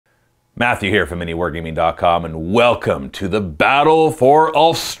Matthew here from MiniWarGaming.com, and welcome to the Battle for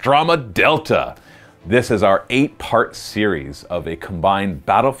Alstrama Delta. This is our 8-part series of a combined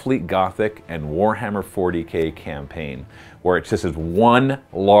Battlefleet Gothic and Warhammer 40k campaign, where it's just one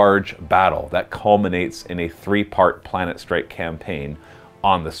large battle that culminates in a 3-part Planet Strike campaign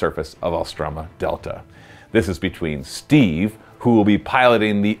on the surface of Alstrama Delta. This is between Steve, who will be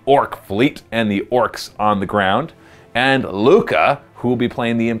piloting the Ork fleet and the Orks on the ground, and Luka, who will be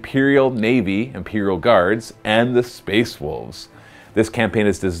playing the Imperial Navy, Imperial Guards, and the Space Wolves. This campaign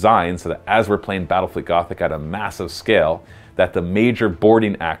is designed so that as we're playing Battlefleet Gothic at a massive scale, that the major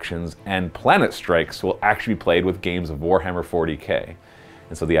boarding actions and planet strikes will actually be played with games of Warhammer 40k.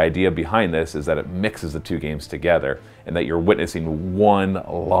 And so the idea behind this is that it mixes the two games together, and that you're witnessing one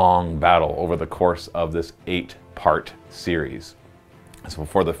long battle over the course of this 8-part series. So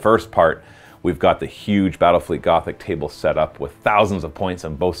for the first part, we've got the huge Battlefleet Gothic table set up with thousands of points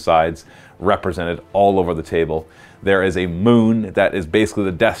on both sides represented all over the table. There is a moon that is basically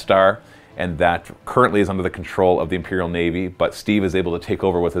the Death Star, and that currently is under the control of the Imperial Navy, but Steve is able to take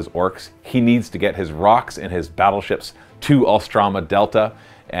over with his Orks. He needs to get his rocks and his battleships to Alstrama Delta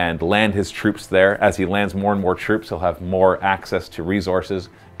and land his troops there. As he lands more and more troops, he'll have more access to resources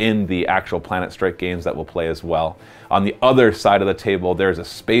in the actual Planet Strike games that we'll play as well. On the other side of the table, there's a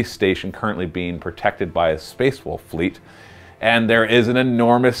space station currently being protected by a Space Wolf fleet, and there is an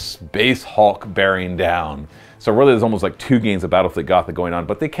enormous Space Hulk bearing down. So really there's almost like 2 games of Battlefleet Gothic going on,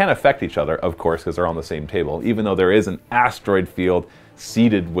 but they can affect each other, of course, because they're on the same table, even though there is an asteroid field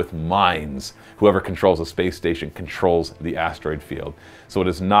seeded with mines. Whoever controls the space station controls the asteroid field. So it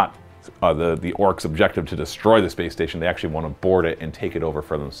is not the Orcs' objective to destroy the space station. They actually want to board it and take it over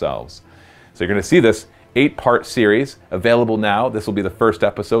for themselves. So you're going to see this 8-part series available now. This will be the first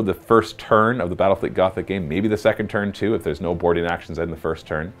episode, the first turn of the Battlefleet Gothic game, maybe the second turn too, if there's no boarding actions in the first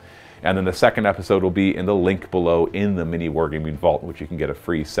turn. And then the second episode will be in the link below in the MiniWarGaming Vault, which you can get a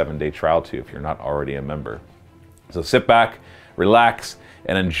free 7-day trial to if you're not already a member. So sit back, relax,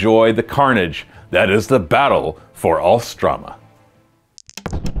 and enjoy the carnage that is the Battle for Alstrama.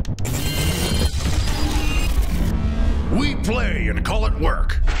 We play and call it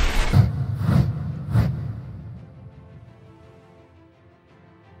work.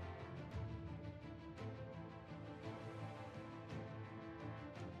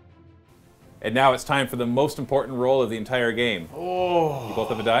 And now it's time for the most important roll of the entire game. Oh. You both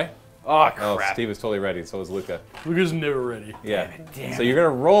have a die? Oh, crap. Oh, Steve is totally ready, so is Luka. Luka's never ready. Yeah. Damn So you're going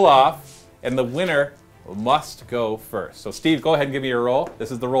to roll off, and the winner must go first. So Steve, go ahead and give me your roll. This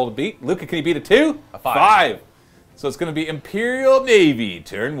is the roll to beat. Luka, can you beat a 2? A 5. So it's going to be Imperial Navy,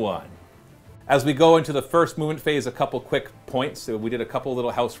 turn 1. As we go into the first movement phase, a couple quick points. So we did a couple little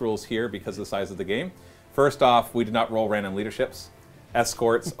house rules here because of the size of the game. First off, we did not roll random leaderships.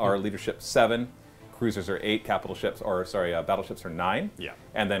 Escorts are leadership 7. Cruisers are 8, battleships are 9. Yeah.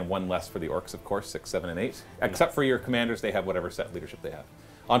 And then 1 less for the Orks, of course, 6, 7, and 8. Except for your commanders, they have whatever set leadership they have.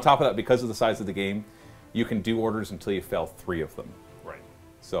 On top of that, because of the size of the game, you can do orders until you fail 3 of them. Right.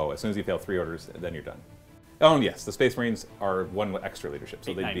 So as soon as you fail 3 orders, then you're done. Oh, and yes, the Space Marines are 1 extra leadership,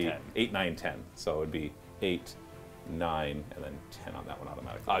 so they'd be 8, 9, 10. So it'd be 8, 9, and then 10 on that one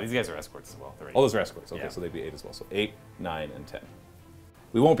automatically. Oh, these guys are escorts as well. Oh, those are escorts. Okay, yeah. So they'd be 8 as well. So 8, 9, and 10.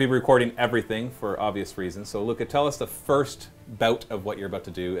 We won't be recording everything for obvious reasons, so Luka, tell us the first bout of what you're about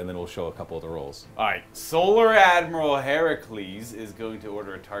to do, and then we'll show a couple of the rolls. Alright, Solar Admiral Heracles is going to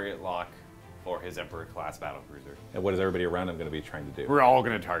order a target lock for his Emperor-class battlecruiser. And what is everybody around him going to be trying to do? We're all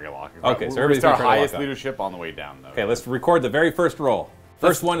going to target lock. Okay, so everybody's our highest lock leadership on the way down, though. Okay, let's record the very first roll.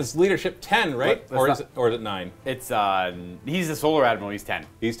 First one is leadership 10, right? Or is it 9? It's, he's the Solar Admiral, he's 10.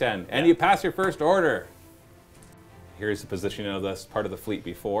 He's 10. And you pass your first order. Here's the positioning of this part of the fleet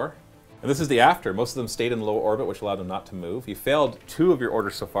before. And this is the after. Most of them stayed in low orbit, which allowed them not to move. You failed 2 of your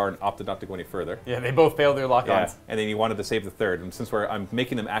orders so far and opted not to go any further. Yeah, they both failed their lock-ons. Yeah. And then you wanted to save the 3rd. And since I'm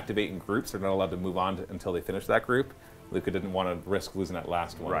making them activate in groups, they're not allowed to move on until they finish that group. Luka didn't want to risk losing that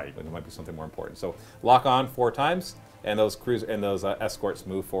last one. Right. But it might be something more important. So lock on 4 times, and those escorts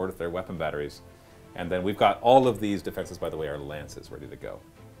move forward with their weapon batteries. And then we've got all of these defenses, by the way, are lances ready to go.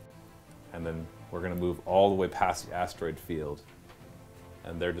 And then we're going to move all the way past the asteroid field,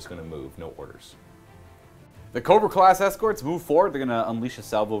 and they're just going to move, no orders. The Cobra-class escorts move forward. They're going to unleash a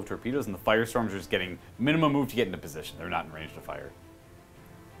salvo of torpedoes, and the Firestorms are just getting minimum move to get into position. They're not in range to fire.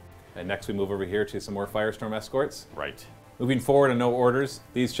 And next we move over here to some more Firestorm escorts. Right. Moving forward and no orders.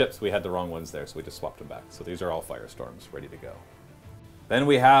 These ships, we had the wrong ones there, so we just swapped them back. So these are all Firestorms ready to go. Then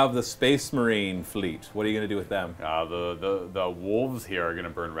we have the Space Marine fleet. What are you going to do with them? The wolves here are going to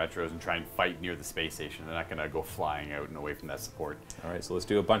burn retros and try and fight near the space station. They're not going to go flying out and away from that support. All right, so let's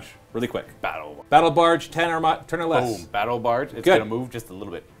do a bunch really quick. Battle Barge, 10 or turn or less. Boom. Battle barge. It's Good. going to move just a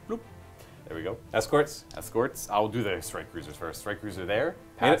little bit. Bloop. There we go. Escorts. Escorts. I'll do the strike cruisers first. Strike cruiser there,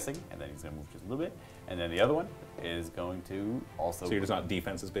 passing, and then he's going to move just a little bit. And then the other one is going to also... So you're just not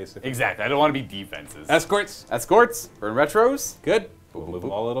defenses, basically? Exactly. I don't want to be defenses. Escorts. Escorts. Burn retros. Good. We'll move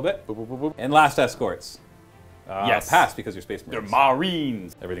them all a little bit. And last escorts. Yes. Pass because you're Space Marines. They're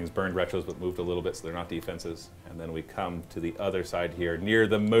Marines. Everything's burned retros but moved a little bit, so they're not defenses. And then we come to the other side here, near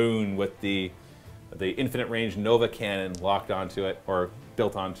the moon, with the infinite range Nova cannon locked onto it, or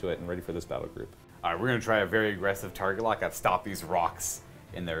built onto it, and ready for this battle group. All right, we're going to try a very aggressive target lock. Got to stop these rocks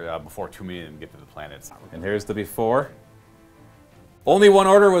in there before too many of them get to the planets. And here's the before. Only one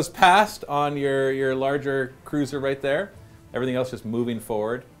order was passed on your larger cruiser right there. Everything else just moving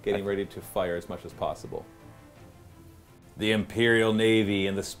forward, getting ready to fire as much as possible. The Imperial Navy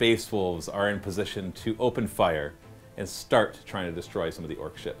and the Space Wolves are in position to open fire and start trying to destroy some of the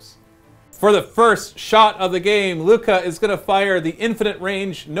Ork ships. For the first shot of the game, Luka is going to fire the infinite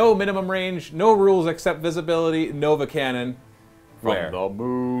range, no minimum range, no rules except visibility, Nova cannon. From the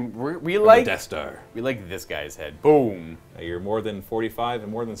moon. We From like the Death Star. We like this guy's head. Boom. Now you're more than 45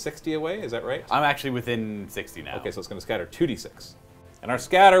 and more than 60 away, is that right? I'm actually within 60 now. Okay, so it's going to scatter 2d6. And our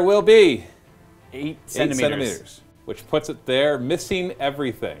scatter will be 8 8 centimeters. centimeters, which puts it there, missing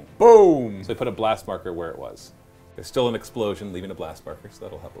everything. Boom. So we put a blast marker where it was. There's still an explosion, leaving a blast marker, so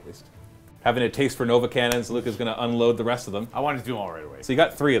that'll help at least. Having a taste for Nova cannons, Luka's going to unload the rest of them. I wanted to do them all right away. So you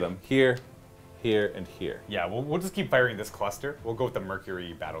got 3 of them, here, here, and here. Yeah, we'll just keep firing this cluster. We'll go with the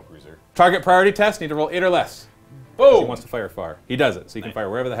Mercury battle cruiser. Target priority test, need to roll 8 or less. Boom. He wants to fire far. He does it, so he can fire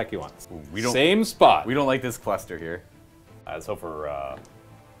wherever the heck he wants. Ooh, we don't, Same spot. We don't like this cluster here. Let's hope for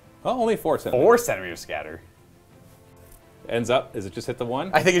well, only 4 centimeters. 4 centimeter scatter. Ends up, is it just hit the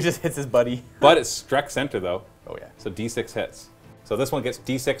 1? I think it just hits his buddy. But it struck center though. Oh yeah. So D6 hits. So this one gets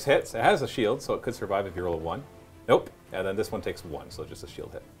D6 hits. It has a shield, so it could survive if you roll a 1. Nope. And then this one takes 1, so just a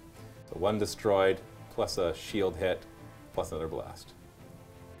shield hit. So 1 destroyed, plus a shield hit, plus another blast.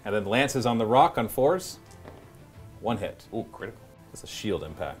 And then lances on the rock on 4s. 1 hit. Ooh, critical. That's a shield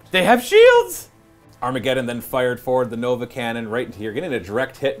impact. They have shields! Armageddon then fired forward the Nova cannon right into here, getting a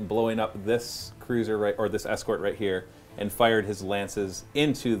direct hit and blowing up this cruiser right, or this escort right here, and fired his lances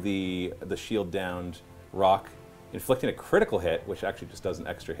into the shield downed rock, inflicting a critical hit, which actually just does an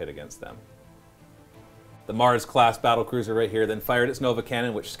extra hit against them. The Mars-class battlecruiser right here then fired its Nova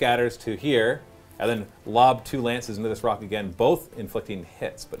cannon, which scatters to here, and then lobbed 2 lances into this rock again, both inflicting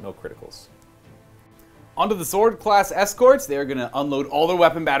hits, but no criticals. Onto the Sword-class escorts. They're going to unload all their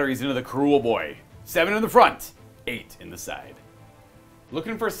weapon batteries into the Cruel Boy. 7 in the front, 8 in the side.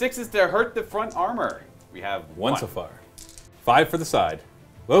 Looking for 6s to hurt the front armor. We have 1 so far. 5 for the side.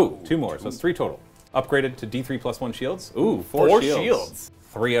 Whoa, 2 more, so it's 3 total. Upgraded to D3 plus 1 shields. Ooh, 4 shields.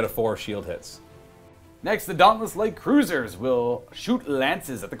 3 out of 4 shield hits. Next, the Dauntless Light Cruisers will shoot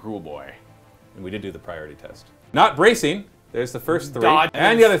lances at the Cruel Boy. And we did do the priority test. Not bracing. There's the first 3. Dodge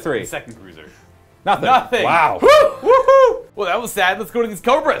and the other 3. The second cruiser. Nothing. Nothing. Wow. Woo! Woohoo! Well, that was sad. Let's go to these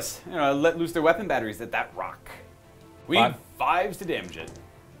Cobras. You know, let loose their weapon batteries at that rock. We need 5s to damage it.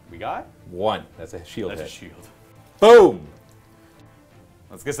 We got? 1. That's a shield That's hit. a shield. Boom!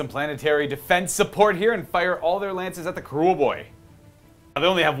 Let's get some planetary defense support here and fire all their lances at the Cruel Boy. They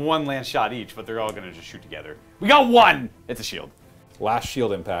only have 1 lance shot each, but they're all going to just shoot together. We got 1! It's a shield. Last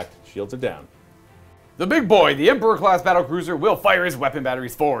shield impact. Shields are down. The big boy, the Emperor-class battlecruiser, will fire his weapon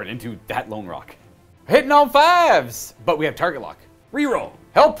batteries forward into that lone rock. Hitting on 5s, but we have target lock. Reroll.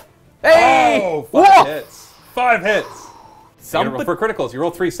 Help! Hey! Oh, 5 Whoa! hits. 5 hits. Somebody- For criticals, you roll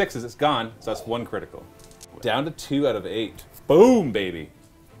 3 6s, it's gone. So that's 1 critical. Down to 2 out of 8. Boom, baby.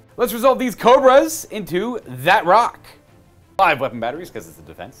 Let's resolve these Cobras into that rock. 5 weapon batteries, because it's a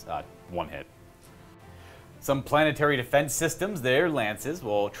defense. 1 hit. Some planetary defense systems, their lances,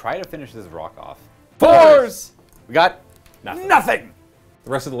 will try to finish this rock off. 4s! We got nothing. The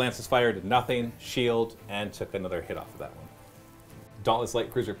rest of the lances fired nothing, shield, and took another hit off of that one. Dauntless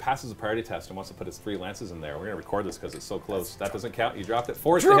Light Cruiser passes a priority test and wants to put his 3 lances in there. We're going to record this because it's so close. That doesn't count. You dropped it.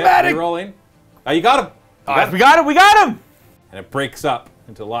 4's to hit. Dramatic! Rerolling. Oh, you got him. We got him! We got him! And it breaks up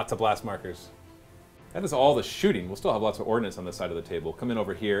into lots of blast markers. That is all the shooting. We'll still have lots of ordnance on this side of the table. Come in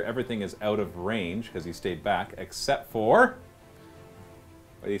over here. Everything is out of range because he stayed back, except for...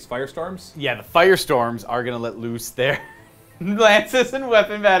 Are these firestorms? Yeah, the firestorms are going to let loose their lances and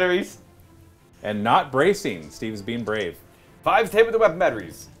weapon batteries. And not bracing. Steve's being brave. 5s to hit with the weapon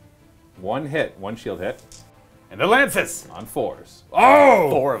batteries. 1 hit, 1 shield hit. And the lances! On 4s. Oh!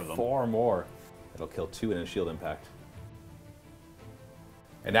 4 of them. 4 more. It'll kill 2 in a shield impact.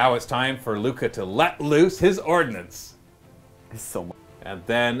 And now it's time for Luka to let loose his ordnance. It's so much. And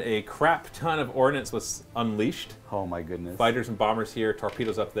then a crap ton of ordnance was unleashed. Oh my goodness. Fighters and bombers here,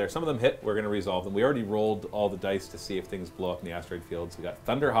 torpedoes up there. Some of them hit, we're going to resolve them. We already rolled all the dice to see if things blow up in the asteroid fields. We got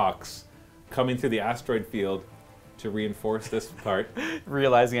Thunderhawks coming through the asteroid field to reinforce this part.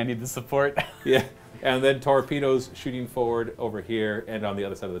 Realizing I need the support. Yeah, and then torpedoes shooting forward over here and on the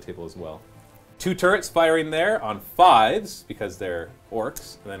other side of the table as well. 2 turrets firing there on 5s because they're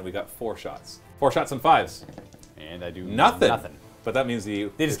orcs, and then we got 4 shots. 4 shots on 5s. And I do Nothing. But that means they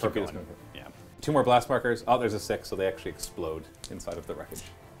just keep going. Yeah. 2 more blast markers. Oh, there's a 6, so they actually explode inside of the wreckage.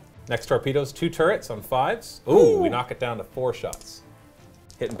 Next torpedoes, 2 turrets on 5s. Ooh, we knock it down to 4 shots.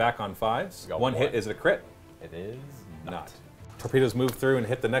 Hitting back on 5s. Got 1 hit, is it a crit? It is Not. Torpedoes move through and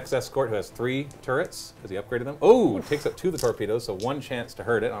hit the next escort who has 3 turrets because he upgraded them. Oh, takes up 2 of the torpedoes, so 1 chance to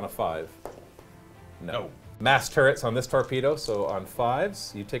hurt it on a 5. No. Mass turrets on this torpedo, so on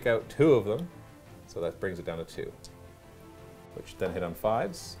 5s, you take out 2 of them. So that brings it down to 2. Which then hit on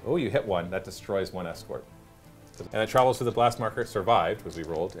 5s. Oh, you hit 1. That destroys 1 escort. And it travels through the blast marker, survived, because we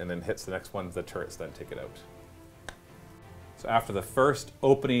rolled, and then hits the next one. The turrets then take it out. So after the first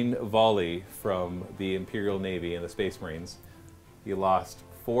opening volley from the Imperial Navy and the Space Marines, you lost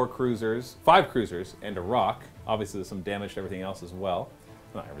 5 cruisers, and a rock. Obviously, there's some damage to everything else as well.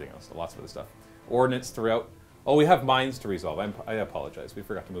 Not everything else, lots of other stuff. Ordnance throughout. Oh, we have mines to resolve. I apologize. We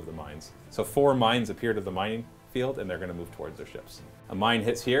forgot to move the mines. So 4 mines appear to the mining field, and they're going to move towards their ships. A mine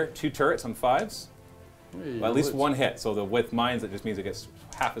hits here. 2 turrets on 5s. Well, at least 1 hit. So with mines, it just means it gets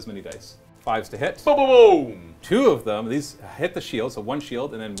half as many dice. 5s to hit. Boom, boom, boom! 2 of them, these hit the shield, so 1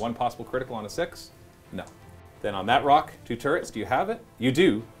 shield, and then 1 possible critical on a 6. No. Then on that rock, 2 turrets. Do you have it? You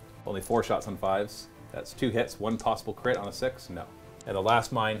do. Only 4 shots on 5s. That's 2 hits, 1 possible crit on a 6. No. And the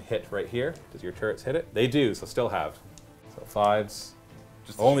last mine hit right here. Does your turrets hit it? They do, so still have. So 5s,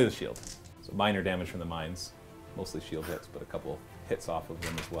 just only the shield. So minor damage from the mines. Mostly shield hits, but a couple hits off of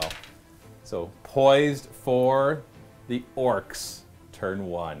them as well. So poised for the Orks, turn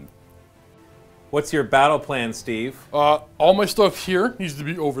 1. What's your battle plan, Steve? All my stuff here needs to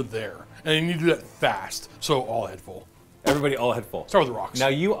be over there. And you need to do that fast, so all head full. Everybody all head full. Start with the rocks. Now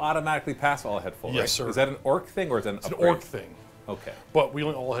you automatically pass all head full, right? Yes, sir. Is that an Orc thing or is that an It's upgrade? an Orc thing. Okay. But we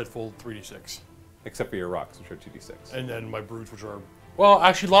only all head full 3d6. Except for your rocks, which are 2d6. And then my brutes, which are... Well,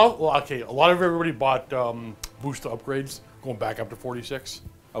 actually, a lot of everybody bought boost upgrades, going back up to 46.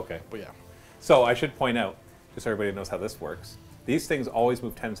 Okay. But yeah. So I should point out, just so everybody knows how this works, these things always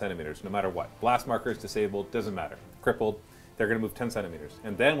move 10 centimeters, no matter what. Blast markers, disabled, doesn't matter. Crippled, they're going to move 10 centimeters.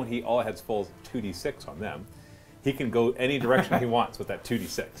 And then when he all heads full 2d6 on them, he can go any direction he wants with that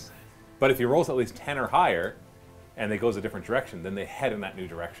 2d6. But if he rolls at least 10 or higher, and they goes a different direction, then they head in that new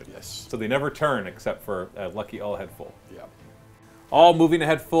direction. Yes. So they never turn except for a lucky all head full. Yeah. All moving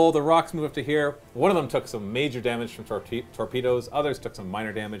ahead full. The rocks move up to here. One of them took some major damage from torpedoes. Others took some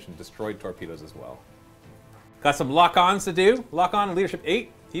minor damage and destroyed torpedoes as well. Got some lock-ons to do. Lock-on in leadership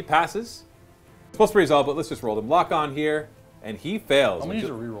 8. He passes. Supposed to resolve, but let's just roll them. Lock-on here, and he fails. I'm going to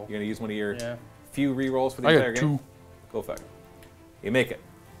use a reroll. You're going to use one of your Yeah. few rerolls for the I entire got game? 2. Go for it. You make it.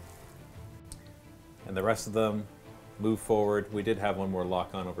 And the rest of them move forward. We did have one more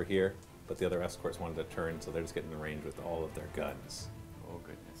lock-on over here, but the other escorts wanted to turn, so they're just getting in range with all of their guns. Oh,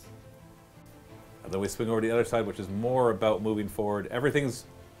 goodness. And then we swing over to the other side, which is more about moving forward. Everything's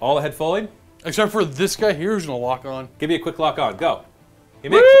all ahead fully. Except for this guy here who's going to lock on. Give me a quick lock-on. Go. He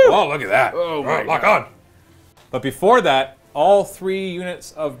makes it. Oh, look at that. Oh, All right, lock on. But before that, all 3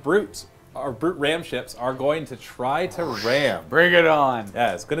 units of brute ram ships are going to try to ram. Bring it on.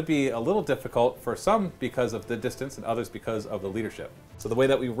 Yeah, it's going to be a little difficult for some because of the distance and others because of the leadership. So the way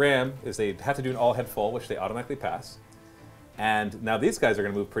that we ram is they have to do an all head full, which they automatically pass. And now these guys are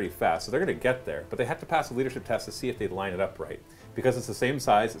going to move pretty fast, so they're going to get there. But they have to pass a leadership test to see if they line it up right. Because it's the same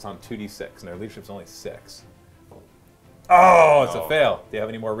size, it's on 2d6, and their leadership's only 6. Oh, it's a fail. Do you have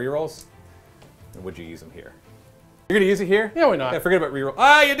any more rerolls? Or would you use them here? You're going to use it here? Yeah, why not? Yeah, forget about reroll.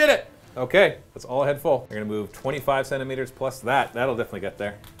 Ah, you did it! Okay, that's all ahead full. They're going to move 25 centimeters plus that. That'll definitely get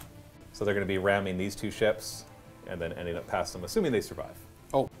there. So they're going to be ramming these 2 ships and then ending up past them, assuming they survive.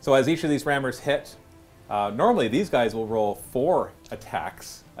 Oh. So as each of these rammers hit, normally these guys will roll 4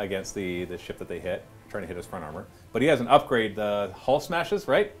 attacks against the ship that they hit, trying to hit his front armor. But he has an upgrade, the hull smashes,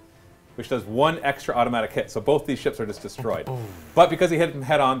 right? Which does 1 extra automatic hit. So both these ships are just destroyed. But because he hit them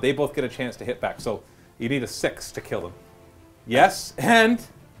head on, they both get a chance to hit back. So you need a 6 to kill them. Yes, and...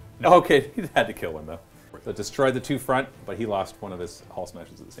 No. Okay, he had to kill one, though. So destroyed the two front, but he lost one of his hull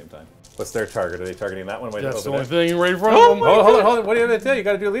smashes at the same time. What's their target? Are they targeting that one? That's the over only there? thing right in front of them. Hold on. What do you have to do? You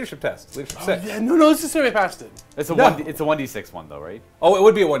got to do a leadership test. Leadership 6. Yeah, no, let's just say we passed it. It's a No. it's a 1d6 one though, right? Oh, it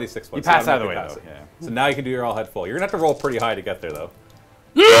would be a 1d6 one. You pass so either way pass though. it. Yeah. So now you can do your all head full. You're gonna have to roll pretty high to get there, though.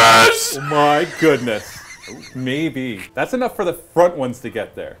 Yes! Oh my goodness. Maybe. That's enough for the front ones to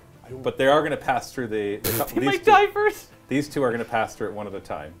get there. But they are gonna pass through the You might die first. These two are gonna pass through it one at a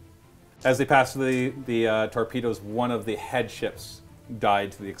time. As they pass through the torpedoes, one of the head ships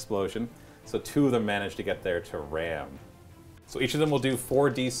died to the explosion. So two of them managed to get there to ram. So each of them will do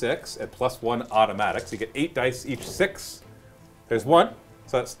 4d6 at +1 automatic. So you get 8 dice, each 6. There's 1.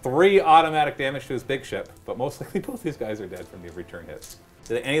 So that's 3 automatic damage to his big ship. But most likely both these guys are dead from the return hits.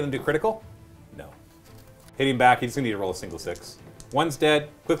 Did any of them do critical? No. Hitting back, he's going to need to roll a single 6. One's dead.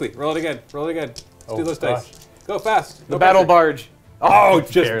 Quickly, roll it again. Roll it again. Let's do those dice. Go fast. The battle barge. Oh,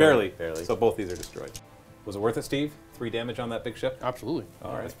 just barely. Barely. So both these are destroyed. Was it worth it, Steve? 3 damage on that big ship? Absolutely.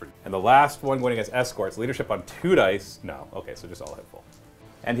 All right. And the last one going against escorts, leadership on 2 dice. No. Okay, so just all head full.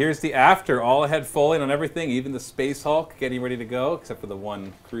 And here's the after, all ahead fulling on everything, even the Space Hulk getting ready to go, except for the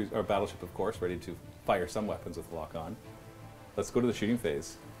one cruise or battleship, of course, ready to fire some weapons with lock on. Let's go to the shooting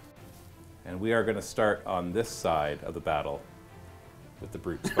phase. And we are going to start on this side of the battle with the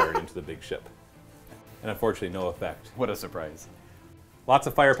brutes fired into the big ship. And unfortunately, no effect. What a surprise. Lots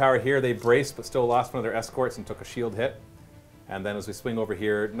of firepower here. They braced, but still lost one of their escorts and took a shield hit. And then as we swing over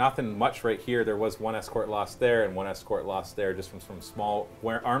here, nothing much right here. There was 1 escort lost there and 1 escort lost there just from some small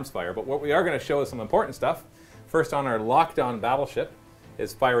arms fire. But what we are going to show is some important stuff. First, on our lockdown battleship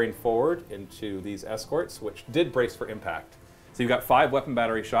is firing forward into these escorts, which did brace for impact. So you've got 5 weapon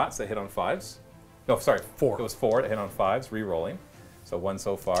battery shots that hit on 5s. No, sorry, 4. It was 4 that hit on 5s, re-rolling. So 1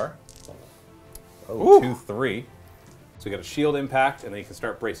 so far. Oh, 2, 3. So we got a shield impact, and then you can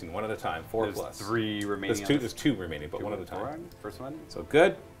start bracing 1 at a time, 4 There's plus. 3 remaining. There's two remaining, but 1 at a time. First one. So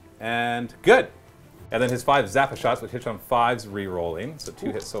good, and good. And then his 5 Zappa shots, which hit on 5s, re-rolling. So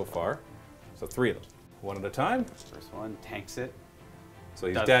 2 hits so far. So 3 of them. 1 at a time. First one tanks it, So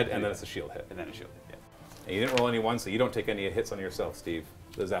he's dead, and then it's a shield hit. and then a shield. Yeah. And you didn't roll any 1s, so you don't take any hits on yourself, Steve.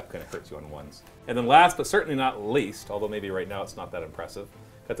 The zap kind of hurts you on 1s. And then last, but certainly not least, although maybe right now it's not that impressive,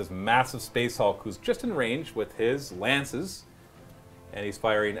 got this massive Space Hulk who's just in range with his lances, and he's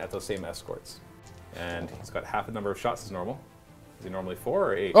firing at those same escorts. And he's got half the number of shots as normal. Is he normally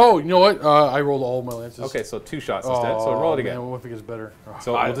 4 or 8? Oh, you know what? I rolled all my lances. Okay, so 2 shots instead, so roll it again. Man, what if it gets better? Oh.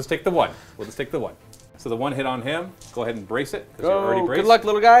 So we'll just take the 1. We'll just take the 1. So the 1 hit on him. Go ahead and brace it, because you're already braced. Good luck,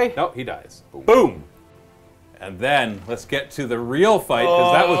 little guy. Nope, he dies. Boom. And then let's get to the real fight,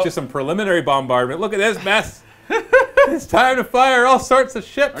 because that was just some preliminary bombardment. Look at this mess. It's time to fire all sorts of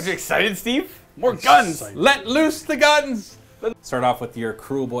ships. Aren't you excited, Steve? More guns. Let loose the guns. Start off with your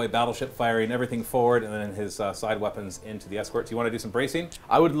Cruel Boy battleship firing everything forward, and then his side weapons into the escorts. You want to do some bracing?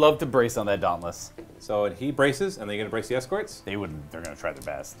 I would love to brace on that Dauntless. So he braces, and then you're going to brace the escorts? They wouldn't. They're gonna try their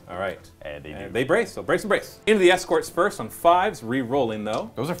best. All right. And they do. They brace, so brace and brace. Into the escorts first on 5s, re-rolling though.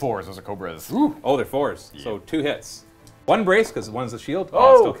 Those are 4s. Those are Cobras. Ooh. Oh, they're 4s. So 2 hits. 1 brace, because 1's the shield. It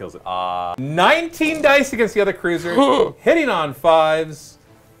Oh. still kills it. 19 dice against the other cruiser. Hitting on 5s.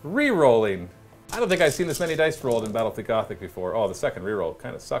 Re-rolling. I don't think I've seen this many dice rolled in Battlefleet Gothic before. Oh, the second re-roll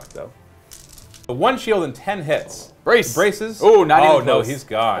kind of sucked, though. So 1 shield and 10 hits. Brace. Braces. Oh, not even no, close. he's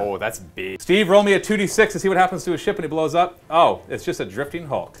gone. Oh, that's big. Steve, roll me a 2d6 to see what happens to his ship when he blows up. Oh, it's just a drifting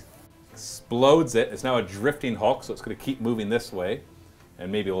Hulk. Explodes it. It's now a drifting Hulk, so it's going to keep moving this way.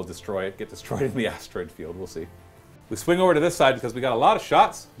 And maybe it'll destroy it, get destroyed in the asteroid field. We'll see. We swing over to this side because we got a lot of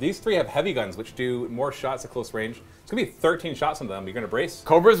shots. These 3 have heavy guns, which do more shots at close range. It's going to be 13 shots on them. You're going to brace?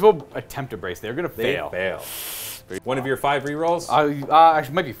 Cobras will attempt to brace. They're gonna They fail. fail. One of your 5 rerolls?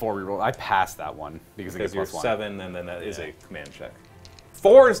 Actually, might be 4 reroll. I passed that one because it Because gets you're +1. 7, and then that is a command check.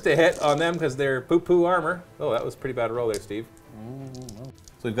 4s to hit on them because they're poo-poo armor. Oh, that was a pretty bad roll there, Steve.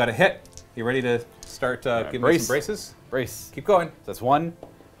 So we've got a hit. You ready to start giving me some braces? Brace. Keep going. That's 1.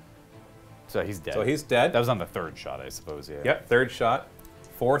 So he's dead. So he's dead. That was on the 3rd shot, I suppose. Yeah. Yep, 3rd shot.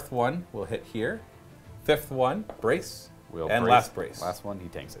 4th one will hit here. 5th one, brace. And last brace. Last one, he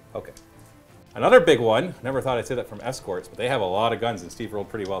tanks it. Okay. Another big one. Never thought I'd say that from escorts, but they have a lot of guns, and Steve rolled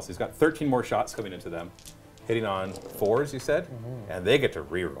pretty well. So he's got 13 more shots coming into them. Hitting on 4s, you said? And they get to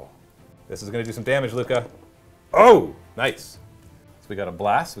reroll. This is going to do some damage, Luka. Oh, nice. So we got a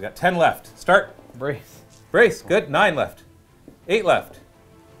blast. We got 10 left. Start. Brace. Brace. Good. 9 left. 8 left.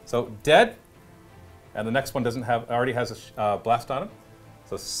 So dead. And the next one doesn't have, already has a blast on him.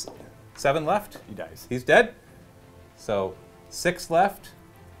 So 7 left. He dies. He's dead. So 6 left.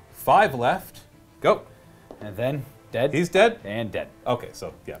 5 left. Go. And then dead. He's dead. And dead. Okay,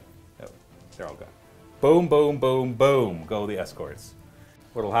 so yeah, they're all gone. Boom, boom, boom, boom, go the escorts.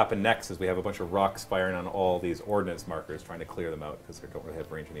 What'll happen next is we have a bunch of rocks firing on all these ordnance markers, trying to clear them out because they don't really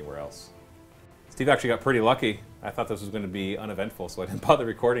have range anywhere else. Steve actually got pretty lucky. I thought this was going to be uneventful, so I didn't bother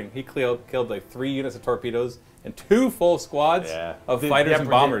recording. He killed like 3 units of torpedoes and 2 full squads of fighters and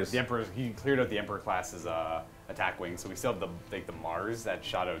bombers. The Emperor, he cleared out the Emperor class's attack wing, so we still have the Mars that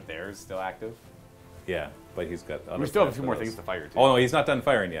shot out theirs still active. Yeah, but he's got other We still have a fires few for more those. things to fire too. Oh no, he's not done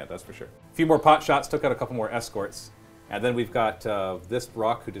firing yet, that's for sure. A few more pot shots, took out a couple more escorts. And then we've got this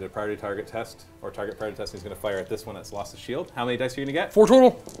rock who did a priority target test, or target priority test, and he's going to fire at this one that's lost his shield. How many dice are you going to get? 4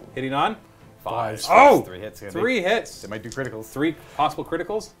 total. Hitting on? 5. Oh! 3 hits. 3 hits! They might do criticals. 3 possible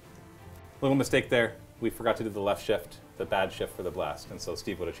criticals. Little mistake there. We forgot to do the left shift, the bad shift for the blast. And so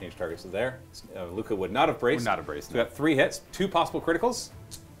Steve would have changed targets to there. Luka would not have braced. Would not have braced, So we got 3 hits, 2 possible criticals.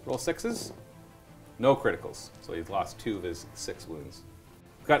 Roll 6s. No criticals. So he's lost 2 of his 6 wounds.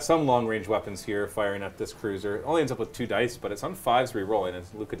 We've got some long-range weapons here firing at this cruiser. It only ends up with 2 dice, but it's on 5s re-rolling, and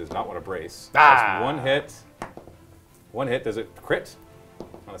Luka does not want to brace. That's 1 hit. 1 hit. Does it crit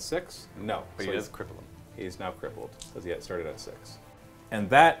on a 6? No. But So he does cripple him. he's now crippled because he had started at 6. And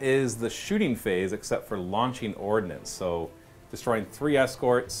that is the shooting phase, except for launching ordnance. So destroying 3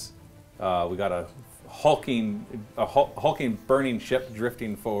 escorts. We got a hulking burning ship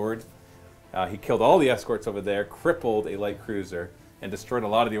drifting forward. He killed all the escorts over there, crippled a light cruiser, and destroyed a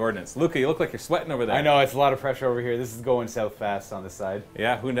lot of the ordnance. Luka, you look like you're sweating over there. I know, it's a lot of pressure over here. This is going south fast on this side.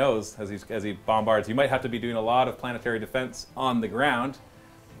 Yeah, who knows as he bombards. You might have to be doing a lot of planetary defense on the ground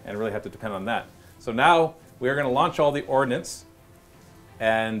and really have to depend on that. So now we are going to launch all the ordnance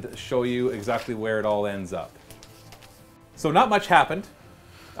and show you exactly where it all ends up. So not much happened.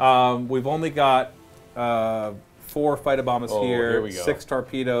 We've only got 4 fighter bombers here we go. 6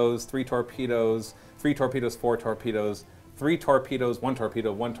 torpedoes, 3 torpedoes, 3 torpedoes, 4 torpedoes, 3 torpedoes, 1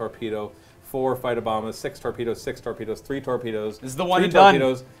 torpedo, 1 torpedo, 4 fighter bombers, 6 torpedoes, 6 torpedoes, 3 torpedoes. This is the one 3 and done.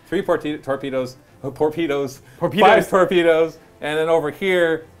 torpedoes, 3 torpedoes, torpedoes, Torpedoes. 5 torpedoes, and then over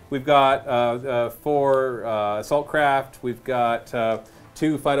here we've got 4 assault craft. We've got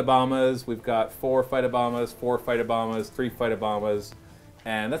 2 fighter bombers. We've got 4 fighter bombers, 4 fighter bombers, 3 fighter bombers,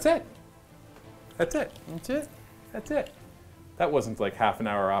 and that's it. That's it. That's it. That's it. That wasn't like half an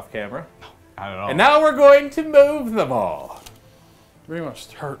hour off camera. I don't know. And now we're going to move them all. Very much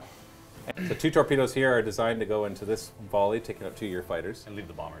start. The 2 torpedoes here are designed to go into this volley, taking out 2 of your fighters. And leave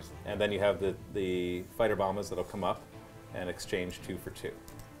the bombers. And then you have the fighter bombers that'll come up and exchange 2 for 2.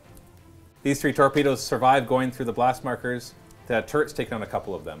 These 3 torpedoes survive going through the blast markers. The turret's taken on a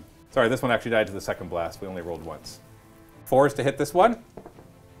couple of them. Sorry, this one actually died to the second blast. We only rolled once. 4s to hit this one,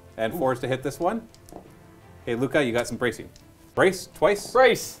 and 4s to hit this one. Hey, Luka, you got some bracing. Brace twice.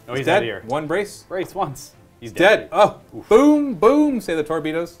 Brace! No, he's dead. out of here. 1 brace. Brace once. He's Dead. Oh, boom, boom, say the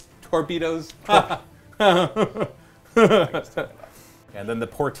torpedoes. Torpedoes. And then the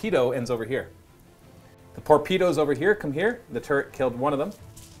portito ends over here. The torpedoes over here come here. The turret killed one of them.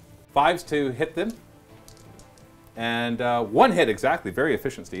 5s to hit them. And 1 hit exactly. Very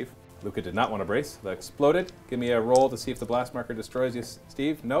efficient, Steve. Luka did not want to brace. That exploded. Give me a roll to see if the blast marker destroys you,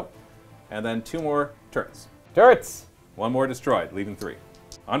 Steve. Nope. And then 2 more turrets. Turrets! 1 more destroyed, leaving 3.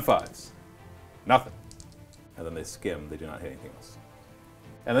 On 5s. Nothing. And then they skim. They do not hit anything else.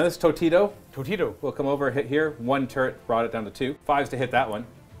 And then this Totito will come over, hit here. 1 turret brought it down to 2. 5s to hit that one.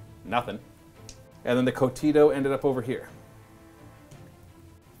 Nothing. And then the Cotito ended up over here.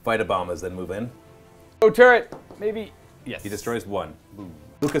 Fighter bombers then move in. Oh, turret! Maybe. Yes. He destroys 1. Boom.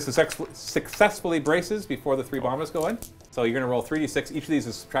 Luka successfully braces before the 3 bombers go in. So you're going to roll 3d6. Each of these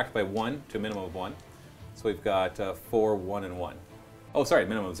is subtracted by 1 to a minimum of 1. So we've got 4, 1, and 1. Oh, sorry,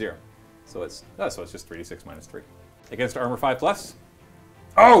 minimum of 0. So it's just 3d6 minus 3. Against armor 5+.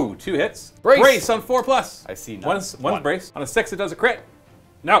 Oh, 2 hits. Brace on 4+. I see none. One's brace. On a 6, it does a crit.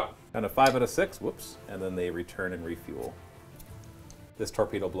 No. On a 5 out of 6. Whoops. And then they return and refuel. This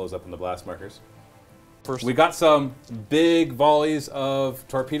torpedo blows up in the blast markers. First. We got some big volleys of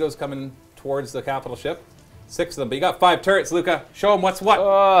torpedoes coming towards the capital ship. 6 of them, but you got 5 turrets, Luka. Show them what's what.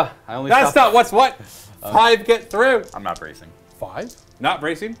 I only That's shot- not what's what. 5 get through. I'm not bracing. 5? Not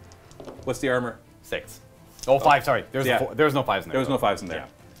bracing. What's the armor? 6. Oh, 5, sorry. There's, Yeah. there's no 5s in there. There was no 5s in there. Yeah.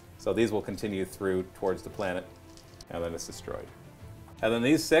 So these will continue through towards the planet, and then it's destroyed. And then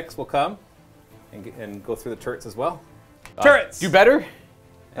these 6 will come and go through the turrets as well. Turrets! Do better?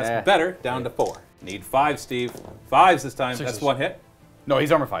 That's better, down to 4. Need 5, Steve. 5s this time. That's 1 hit. No,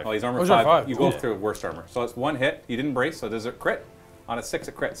 he's armor 5. Oh, he's armor Oh, he's 5. armor 5. You Cool. go through worst armor. So it's 1 hit. You didn't brace, so does it crit? On a 6,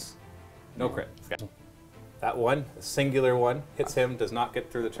 it crits. No crit. That one, a singular one, hits him, does not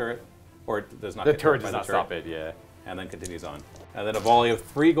get through the turret, or it does not The get turret by does the not stop it, yeah. and then continues on. And then a volley of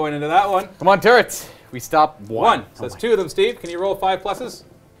 3 going into that one. Come on, turrets! We stop one. So that's 2 of them, Steve. Can you roll 5 pluses?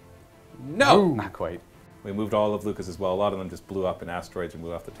 No. Not quite. We moved all of Luka's as well. A lot of them just blew up in asteroids and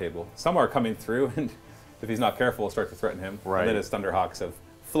moved off the table. Some are coming through, and if he's not careful, will start to threaten him. Right. And then his Thunderhawks have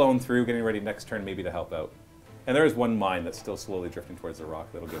flown through, getting ready next turn maybe to help out. And there is one mine that's still slowly drifting towards the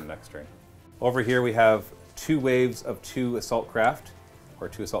rock that'll give him next turn. Over here we have 2 waves of 2 assault craft, or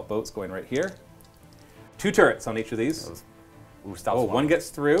 2 assault boats going right here. 2 turrets on each of these. Ooh, stops Oh, one gets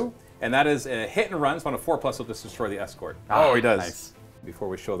through, and that is a hit and run, so on a 4+ will just destroy the escort. Oh, he does. Nice. Before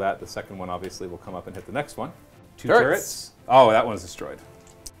we show that, the second one obviously will come up and hit the next one. 2 Turrets. turrets. Oh, that one's destroyed.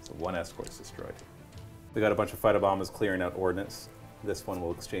 So 1 escort is destroyed. We got a bunch of fighter bombers clearing out ordnance. This one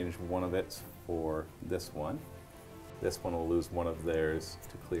will exchange one of it for this one. This one will lose one of theirs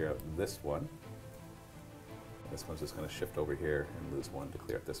to clear out this one. This one's just going to shift over here and lose 1 to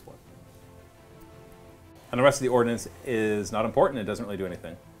clear out this one. And the rest of the ordnance is not important. It doesn't really do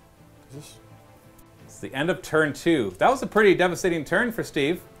anything. It's the end of turn 2. That was a pretty devastating turn for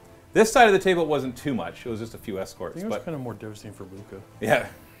Steve. This side of the table wasn't too much. It was just a few escorts. I think it was kind of more devastating for Luka. Yeah.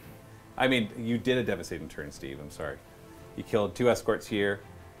 I mean, you did a devastating turn, Steve. I'm sorry. You killed 2 escorts here.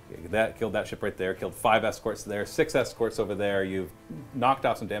 Killed that ship right there. Killed 5 escorts there. 6 escorts over there. You've knocked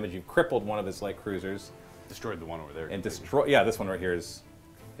off some damage. You've crippled one of his light cruisers. Destroyed the one over there. And destroy. Yeah, this one right here is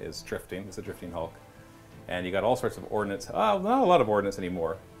drifting. It's a drifting hulk. And you got all sorts of ordnance. Not a lot of ordnance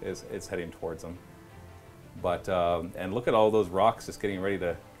anymore. It's heading towards them. But and look at all those rocks just getting ready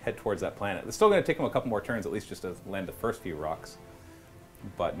to head towards that planet. It's still going to take them a couple more turns, at least just to land the first few rocks.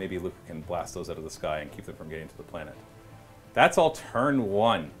 But maybe Luka can blast those out of the sky and keep them from getting to the planet. That's all turn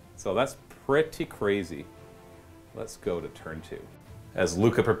 1. So that's pretty crazy. Let's go to turn 2. As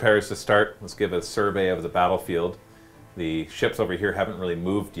Luka prepares to start, let's give a survey of the battlefield. The ships over here haven't really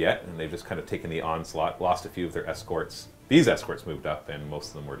moved yet, and they've just kind of taken the onslaught, lost a few of their escorts. These escorts moved up, and most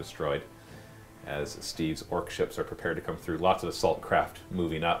of them were destroyed. As Steve's Ork ships are prepared to come through, lots of assault craft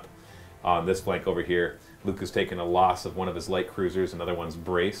moving up. On this flank over here, Luka's taken a loss of one of his light cruisers, another one's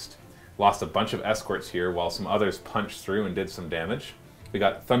braced. Lost a bunch of escorts here, while some others punched through and did some damage. We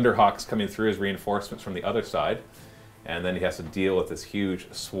got Thunderhawks coming through as reinforcements from the other side, and then he has to deal with this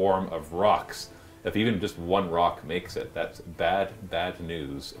huge swarm of rocks. If even just one rock makes it, that's bad, bad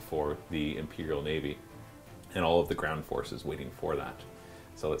news for the Imperial Navy and all of the ground forces waiting for that.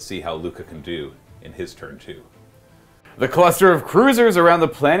 So let's see how Luka can do in his turn 2. The cluster of cruisers around the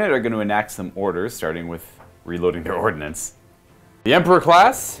planet are going to enact some orders, starting with reloading their ordnance. The Emperor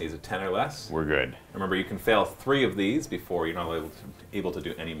class, He's a 10 or less. we're good. Remember, you can fail 3 of these before you're not able to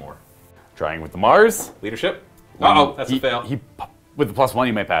do any more. Trying with the Mars. Leadership? Uh-oh, that's a fail. With the +1,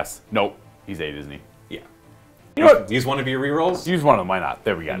 he might pass. Nope, he's 8, isn't he? Yeah. You know what? Use one of your rerolls. Use one of them, why not?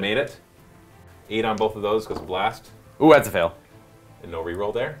 There we go. You made it. 8 on both of those because of blast. Ooh, that's a fail. And no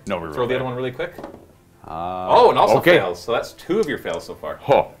reroll there. No reroll Throw the there. other one really quick. And also okay. fails. So that's 2 of your fails so far.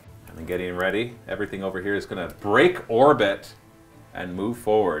 Huh. And then getting ready. Everything over here is going to break orbit and move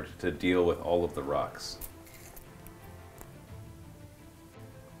forward to deal with all of the rocks.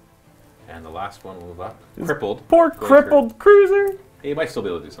 And the last one will move up. Crippled. Poor Going crippled cruiser. through. You might still be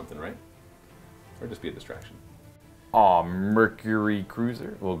able to do something, right? Or just be a distraction. Aw, Mercury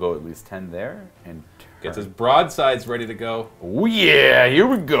cruiser. We'll go at least 10 there. And Gets his broadsides ready to go. oh yeah, here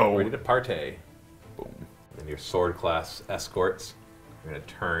we go. Ready to partay. Boom. Then your sword class escorts. You're going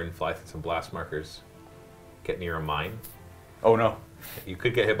to turn, fly through some blast markers, get near a mine. Oh no. You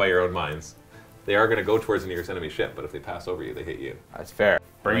could get hit by your own mines. They are going to go towards the nearest enemy ship, but if they pass over you, they hit you. That's fair.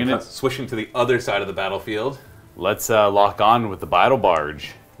 Bringing it. Swishing to the other side of the battlefield. Let's lock on with the battle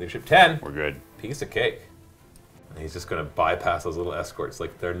barge. Leadership 10. We're good. Piece of cake. And he's just going to bypass those little escorts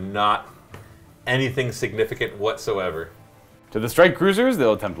like they're not anything significant whatsoever. To the strike cruisers,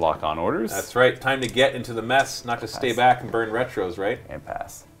 they'll attempt lock-on orders. That's right. Time to get into the mess, not just stay back and burn retros, right? And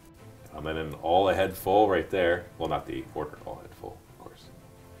pass. And then an all-ahead full right there. Well, not the order all-ahead full, of course.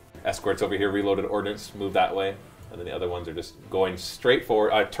 Escorts over here, reloaded ordnance, move that way. And then the other ones are just going straight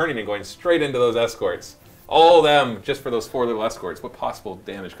forward, turning and going straight into those escorts. All of them just for those 4 little escorts. What possible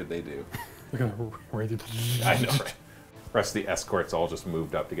damage could they do? They're gonna raid it. I know, right? The rest of the escorts all just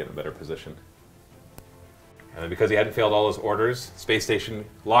moved up to get in a better position. And then because he hadn't failed all those orders, space station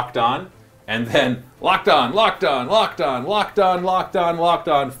locked on, and then locked on, locked on, locked on, locked on, locked on, locked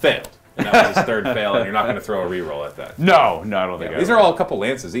on, failed. And that was his 3rd fail, and you're not going to throw a reroll at that. No, I don't think These are all a couple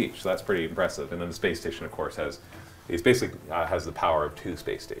lances each, so that's pretty impressive. And then the space station, of course, has the power of 2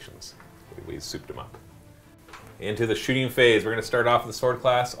 space stations. We souped them up. Into the shooting phase, we're going to start off with the sword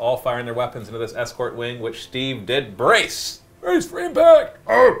class, all firing their weapons into this escort wing, which Steve did brace. Brace for impact.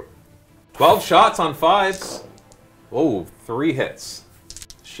 Oh. 12 shots on 5s. Oh, 3 hits.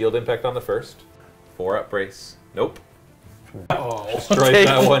 Shield impact on the first. 4 up brace. Nope. Oh, Destroyed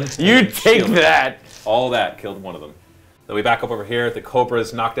that one. You take Shield. that. All that killed one of them. Then we back up over here. The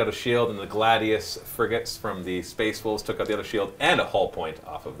Cobras knocked out a shield, and the Gladius frigates from the Space Wolves took out the other shield and a hull point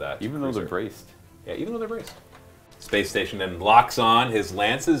off of that. Even though they're cruiser. braced. Yeah, even though they're braced. Space Station then locks on his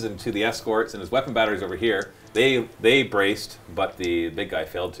lances into the escorts, and his weapon batteries over here. They braced, but the big guy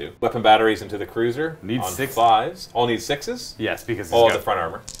failed to. Weapon batteries into the cruiser. Needs on 6. 5s. All needs 6s. Yes, because he's All got the front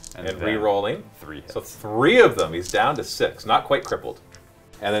armor. and And then re-rolling. 3 hits. So 3 of them. He's down to 6. Not quite crippled.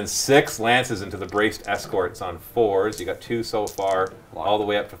 And then 6 lances into the braced escorts on 4s. You got 2 so far, all the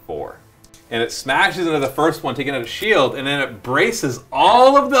way up to 4. And it smashes into the first one, taking out a shield, and then it braces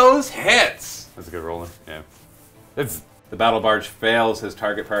all of those hits. That's a good rolling. Yeah. It's The battle barge fails his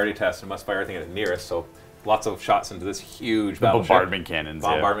target priority test and must fire everything at it nearest. So lots of shots into this huge the battleship. bombardment cannons.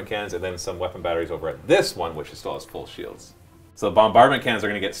 Bombardment cannons, and then some weapon batteries over at this one, which still has full shields. So the bombardment cannons are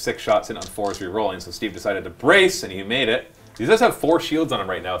going to get 6 shots in on 4s re-rolling. So Steve decided to brace, and he made it. He does have 4 shields on him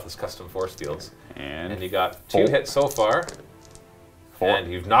right now with his custom force fields. Yeah. And you got 2 hits so far. 4.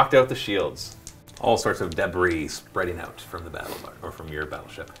 And you've knocked out the shields. All sorts of debris spreading out from the battle bar, or from your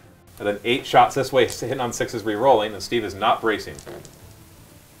battleship. And then 8 shots this way, hitting on 6s re-rolling, and Steve is not bracing.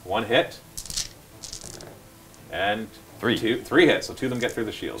 1 hit. And 3 hits, so 2 of them get through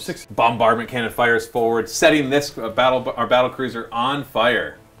the shields. 6. Bombardment cannon fires forward, setting this battle cruiser on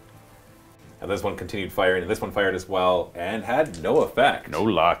fire. And this one continued firing, and this one fired as well, and had no effect. No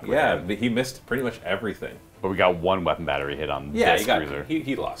luck. with Yeah, him. but he missed pretty much everything. But we got 1 weapon battery hit on Yeah, this cruiser.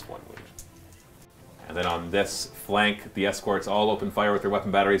 he lost 1 wound. And then on this flank, the escorts all opened fire with their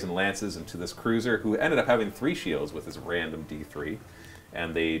weapon batteries and lances into this cruiser, who ended up having 3 shields with his random D3.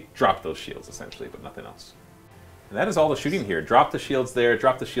 And they dropped those shields, essentially, but nothing else. And that is all the shooting here. Dropped the shields there,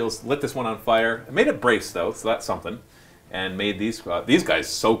 dropped the shields, lit this one on fire. It made it brace, though, so that's something. And made these guys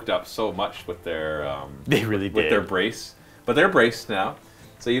soaked up so much with their They really with did. their brace. But they're braced now.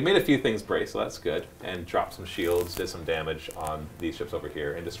 So you made a few things brace, so that's good. And dropped some shields, did some damage on these ships over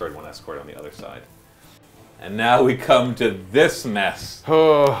here, and destroyed 1 escort on the other side. And now we come to this mess.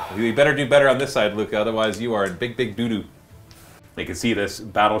 Oh, You better do better on this side, Luka, otherwise you are in big, big doo-doo. You can see this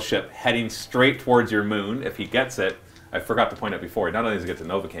battleship heading straight towards your moon. If he gets it, I forgot to point out before, not only does he get the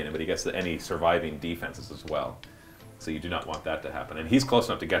Nova Cannon, but he gets any surviving defenses as well. So you do not want that to happen. And he's close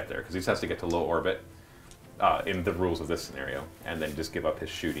enough to get there, because he just has to get to low orbit in the rules of this scenario, and then just give up his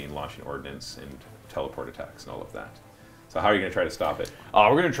shooting, launching ordnance, and teleport attacks, and all of that. So how are you going to try to stop it?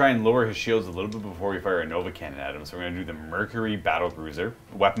 we're going to try and lower his shields a little bit before we fire a Nova Cannon at him. So we're going to do the Mercury battle cruiser,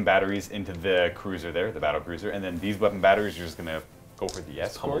 weapon batteries into the cruiser there, the battle cruiser, and then these weapon batteries are just going to go for the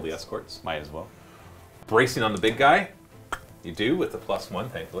escorts. Pummel the escorts. Might as well. Bracing on the big guy. You do, with the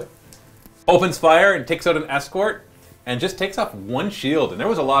 +1, thankfully. Opens fire and takes out an escort, and just takes off 1 shield. And there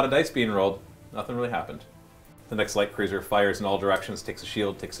was a lot of dice being rolled. Nothing really happened. The next light cruiser fires in all directions, takes a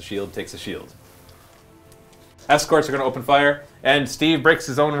shield, takes a shield, takes a shield. Escorts are going to open fire, and Steve breaks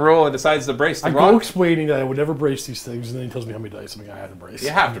his own rule and decides to brace the I rock. go explaining that I would never brace these things, and then he tells me how many dice I have to brace. You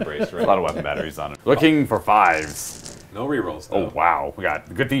have to brace, A right? lot of weapon batteries on it. Looking for 5s. No rerolls, Oh, though. wow. We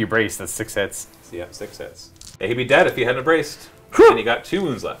got, good thing you braced. That's 6 hits. So you have 6 hits. Yeah, he'd be dead if he hadn't braced. And he got 2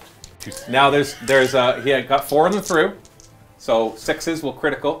 wounds left. Now he had got 4 of them through, so 6s will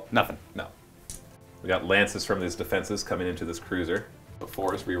critical. Nothing. No. We got lances from these defenses coming into this cruiser. But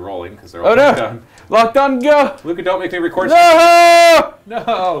 4 is re-rolling because they're all Oh, no. down. Locked on, go! Luka, don't make me record. No!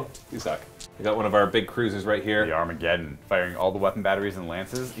 No! You suck. We got one of our big cruisers right here. The Armageddon, firing all the weapon batteries and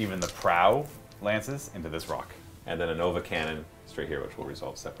lances, even the prow lances, into this rock. And then a Nova Cannon straight here, which we'll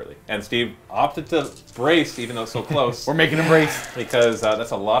resolve separately. And Steve opted to brace, even though it's so close. We're making him brace. Because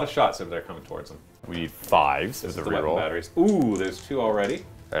that's a lot of shots over there coming towards him. We need 5s This as is a the weapon reroll. batteries. Ooh, there's 2 already.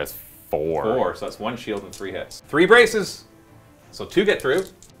 There's 4. 4, so that's 1 shield and 3 hits. 3 braces! So 2 get through.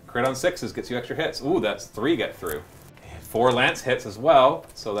 Crit on 6s gets you extra hits. Ooh, that's 3 get through. 4 lance hits as well,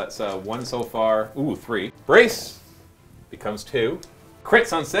 so that's 1 so far. Ooh, 3. Brace becomes 2.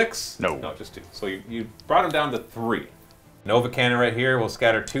 Crits on 6? No. No, just 2. So you brought him down to 3. Nova Cannon right here will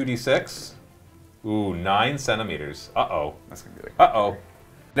scatter 2d6. Ooh, 9 centimeters. Uh-oh. That's going to be like... Uh-oh.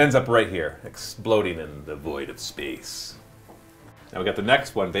 It ends up right here, exploding in the void of space. Now we got the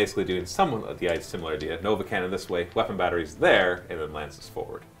next one basically doing somewhat of the similar idea. Nova Cannon this way, weapon batteries there, and then lances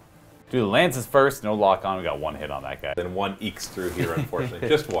forward. Do the lances first, no lock on. We got 1 hit on that guy. Then 1 ekes through here, unfortunately.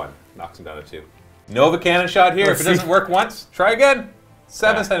 Just 1. Knocks him down to 2. Nova Cannon shot here. If it doesn't work once, try again.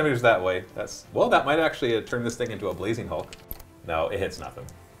 7 centimeters that way. Well, that might actually turn this thing into a blazing Hulk. No, it hits nothing.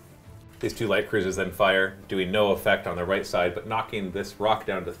 These 2 light cruisers then fire, doing no effect on the right side, but knocking this rock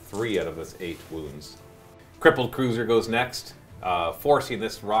down to 3 out of its 8 wounds. Crippled cruiser goes next. forcing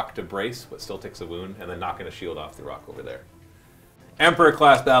this rock to brace, but still takes a wound, and then knocking a shield off the rock over there.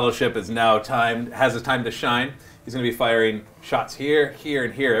 Emperor-class battleship is now has his time to shine. He's going to be firing shots here, here,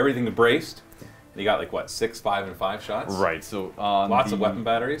 and here, everything braced. And you got like, what, 6, 5, and 5 shots? Right, so lots of weapon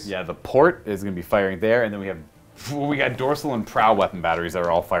batteries. Yeah, the port is going to be firing there, and then we got dorsal and prow weapon batteries that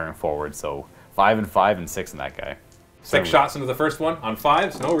are all firing forward, so 5 and 5 and 6 in that guy. 6 shots into the first one on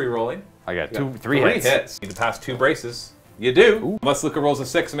 5s, no re-rolling. I got three hits. You need to pass 2 braces. You do. Ooh. Unless Luka rolls a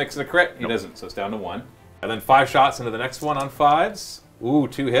 6 and makes it a crit. He doesn't, so it's down to 1. And then 5 shots into the next one on 5s. Ooh,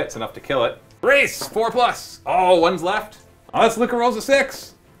 2 hits, enough to kill it. Brace, 4+. Oh, 1's left. Unless Luka rolls a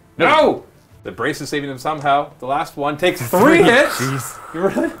 6. No! The brace is saving him somehow. The last one takes 3 hits. Jeez. You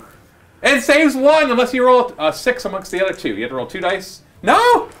really? And saves 1 unless you roll a 6 amongst the other 2. You have to roll 2 dice.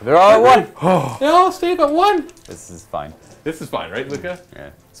 No! They're all at 1. They all stay at 1. This is fine. This is fine, right, Luka? Yeah.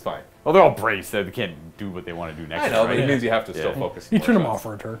 It's fine. Well, they're all braced, so they can't do what they want to do next. I know, right? but it means you have to still focus. You turn them off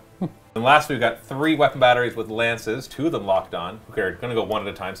for a turn. And last, we've got 3 weapon batteries with lances, 2 of them locked on. Okay, we're going to go 1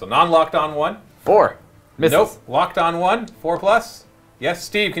 at a time. So non-locked on 1. 4. Misses. Nope. Locked on 1. 4+. Yes,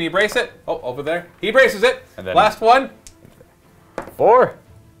 Steve, can you brace it? Oh, over there. He braces it. And then last one. 4.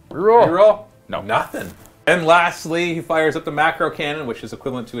 Reroll. Reroll. No. Nothing. And lastly, he fires up the macro cannon, which is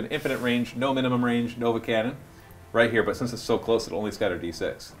equivalent to an infinite range, no minimum range Nova cannon. Right here, but since it's so close, it'll only scatter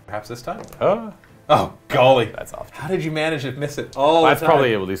D6. Perhaps this time? Oh, golly. That's off. How did you manage to miss it all That's the time?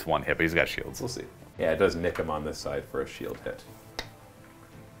 probably at least 1 hit, but he's got shields. We'll see. Yeah, it does nick him on this side for a shield hit.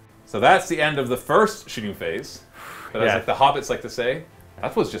 So that's the end of the first shooting phase. But as like the hobbits like to say,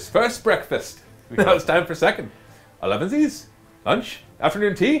 that was just first breakfast. Now it's time for second. 11sies, lunch,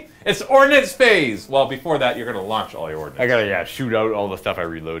 afternoon tea. It's ordnance phase. Well, before that, you're going to launch all your ordnance. I gotta shoot out all the stuff I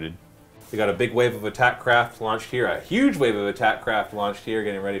reloaded. We got a big wave of attack craft launched here, a huge wave of attack craft launched here,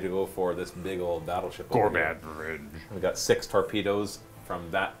 getting ready to go for this big old battleship. Gorbad Bridge. We got 6 torpedoes from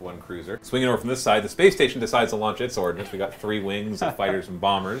that one cruiser. Swinging over from this side, the space station decides to launch its ordnance. We got 3 wings of fighters and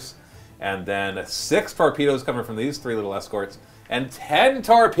bombers, and then 6 torpedoes coming from these 3 little escorts, and 10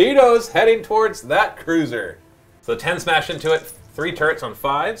 torpedoes heading towards that cruiser. So 10 smash into it, 3 turrets on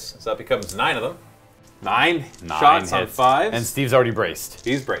 5s, so that becomes 9 of them. 9 shots on 5s. And Steve's already braced.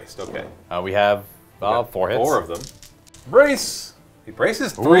 He's braced, okay. We have 4 hits. 4 of them. Brace! He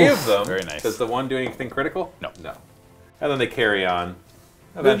braces 3 of them. Very nice. Does the one do anything critical? No. No. And then they carry on.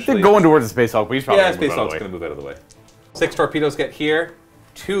 They're going towards the Space Hulk, but he's probably Space Hulk's going to move out of the way. 6 torpedoes get here.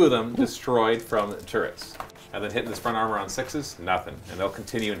 2 of them destroyed from the turrets. And then hitting this front armor on 6s, nothing. And they'll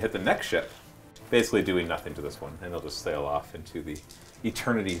continue and hit the next ship. Basically doing nothing to this one. And they'll just sail off into the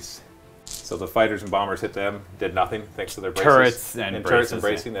eternities. So the fighters and bombers hit them, did nothing thanks to their braces. Turrets and turrets and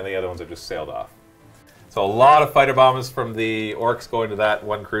bracing, and the other ones have just sailed off. So a lot of fighter bombers from the Orks going to that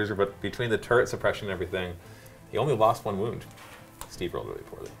one cruiser, but between the turret suppression and everything, he only lost 1 wound. Steve rolled really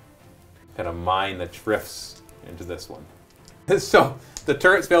poorly. Got a mine that drifts into this one. So the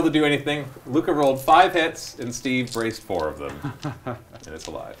turrets failed to do anything. Luka rolled 5 hits, and Steve braced 4 of them. And it's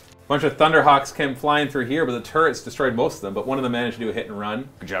alive. A bunch of Thunderhawks came flying through here, but the turrets destroyed most of them, but one of them managed to do a hit and run.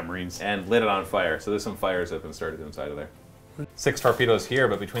 Good job, Marines. And lit it on fire. So there's some fires that have been started inside of there. 6 torpedoes here,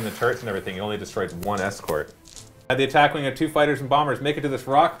 but between the turrets and everything, he only destroyed 1 escort. Had the attack wing of 2 fighters and bombers make it to this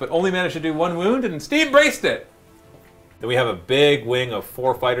rock, but only managed to do 1 wound, and Steve braced it! Then we have a big wing of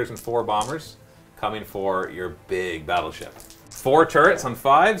 4 fighters and 4 bombers coming for your big battleship. 4 turrets on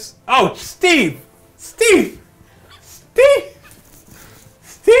 5s. Oh, Steve! Steve! Steve!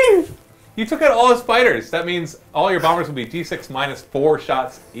 Steve! You took out all his fighters. That means all your bombers will be D6 minus 4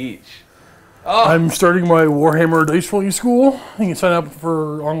 shots each. Oh. I'm starting my Warhammer dice rolling school. You can sign up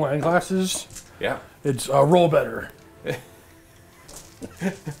for online classes. Yeah. It's roll better.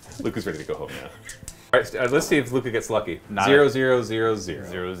 Luka's ready to go home now. All right, let's see if Luka gets lucky. 0, 0, 0, 0, 0.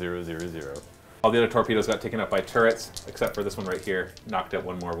 0, 0, 0, 0. All the other torpedoes got taken up by turrets, except for this one right here. Knocked out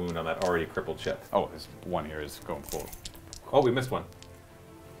 1 more wound on that already crippled ship. Oh, this one here is going full. Oh, we missed one.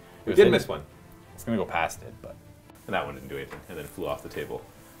 We did miss one. It's going to go past it, but... And that one didn't do anything, and then flew off the table.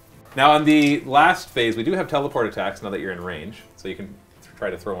 Now, on the last phase, we do have teleport attacks now that you're in range. So you can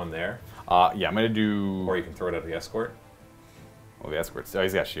try to throw one there. Yeah, I'm going to do... Or you can throw it at the escort. Oh, the escort's... Oh,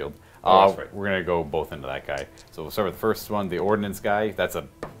 he's got shield. Oh, that's right. We're going to go both into that guy. So we'll start with the first one, the ordnance guy. That's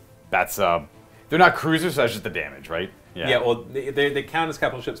they're not cruisers, so that's just the damage, right? Yeah, well, they count as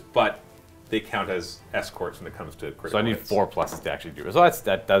capital ships, but they count as escorts when it comes to critical So I need hits. 4 pluses to actually do it. So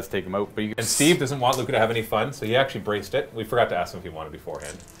that does take him out. But And Steve doesn't want Luka to have any fun, so he actually braced it. We forgot to ask him if he wanted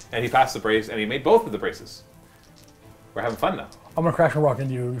beforehand. And he passed the brace, and he made both of the braces. We're having fun now. I'm going to crash and rock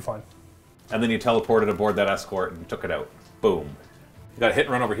into you. It'll be fine. And then you teleported aboard that escort and took it out. Boom. You got a hit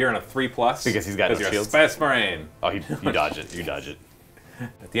and run over here on a 3+. Because he's got no you're shields. a Space Marine. Oh, you dodge it. You dodge it.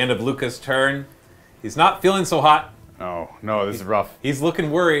 At the end of Luka's turn, he's not feeling so hot. Oh, no, this is rough. He's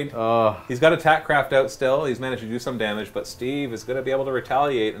looking worried. He's got attack craft out still. He's managed to do some damage, but Steve is going to be able to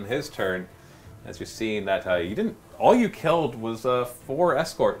retaliate in his turn. As you're seeing that you didn't. All you killed was 4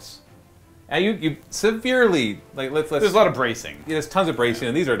 escorts, and you severely let's. There's a lot of bracing. Yeah, there's tons of bracing,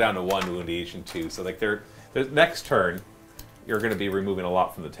 and these are down to 1 wound each and 2. So like their next turn, you're going to be removing a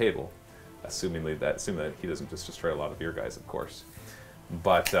lot from the table, assuming that he doesn't just destroy a lot of your guys, of course.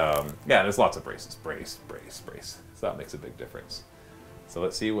 But yeah, there's lots of braces. Brace, brace, brace. So that makes a big difference. So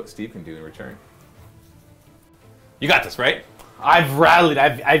let's see what Steve can do in return. You got this, right? I've rallied.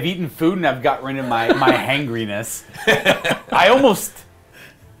 I've eaten food and I've got rid of my hangriness. I almost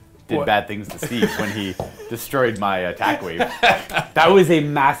did bad things to Steve when he destroyed my attack wave. That was a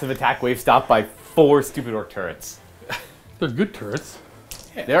massive attack wave stopped by 4 stupid orc turrets. They're good turrets.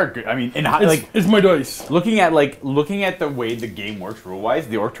 They are good. I mean, It's my dice. looking at the way the game works rule-wise,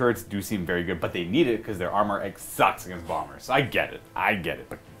 the orc turrets do seem very good, but they need it because their armor sucks against bombers. So I get it.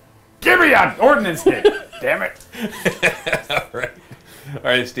 But give me an ordnance hit! Damn it! All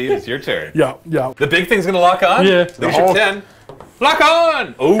right, Steve, it's your turn. Yeah. The big thing's gonna lock on. Yeah. There's your 10. Lock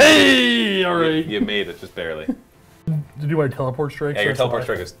on! Oh, Hey, all right. you made it just barely. To do my teleport strike. Yeah, your teleport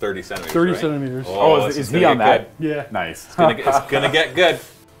strike is 30 centimeters. 30 right? centimeters. Oh, this is gonna he on get that? good. Yeah. Nice. It's gonna get good.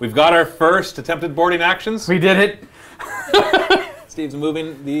 We've got our first attempted boarding actions. We did it. Steve's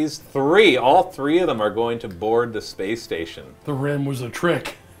moving these 3. All 3 of them are going to board the space station. The ram was a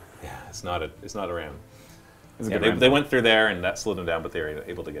trick. Yeah, it's not a ram. It's a Yeah, good round. they went through there and that slowed them down, but they were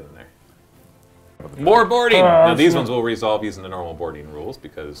able to get in there. More boarding! Now these ones will resolve using the normal boarding rules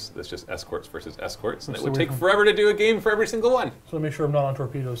because it's just escorts versus escorts, and it would take forever to do a game for every single one. So make sure I'm not on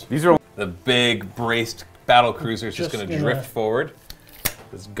torpedoes. These are The big braced battle cruiser is just going to drift forward.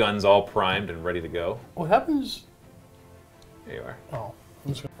 His gun's all primed and ready to go. What happens? There you are. Oh.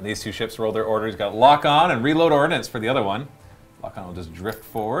 And these 2 ships roll their orders. Got lock on and reload ordnance for the other one. Lock on will just drift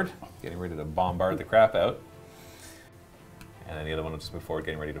forward, getting ready to bombard the crap out. And then the other one will just move forward,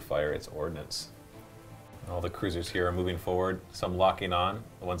 getting ready to fire its ordnance. And all the cruisers here are moving forward, some locking on,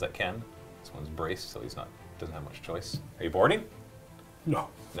 the ones that can. This one's braced, so doesn't have much choice. Are you boarding? No.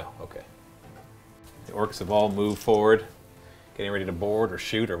 No, okay. The orcs have all moved forward, getting ready to board or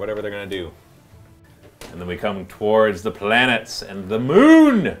shoot or whatever they're going to do. And then we come towards the planets and the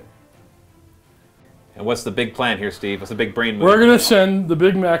moon! And what's the big plan here, Steve? What's the big brain move? We're going to send the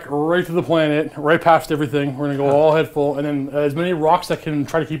Big Mac right to the planet, right past everything. We're going to go all head full, and then as many rocks that can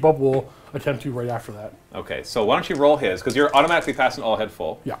try to keep up, we'll attempt to right after that. Okay, so why don't you roll his, because you're automatically passing all head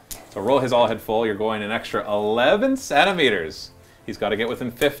full. Yeah. So roll his all head full, you're going an extra 11 centimeters. He's got to get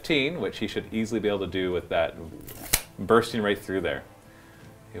within 15, which he should easily be able to do with that bursting right through there.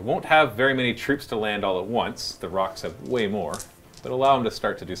 It won't have very many troops to land all at once. The rocks have way more, but allow him to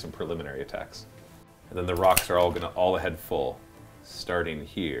start to do some preliminary attacks. And then the rocks are all going to all ahead full, starting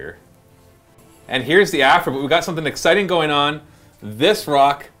here. And here's the after, but we've got something exciting going on. This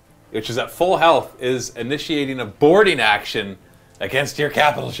rock, which is at full health, is initiating a boarding action against your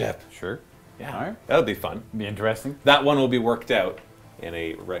capital ship. sure. Yeah, All right. that'll be fun. Be interesting. That one will be worked out in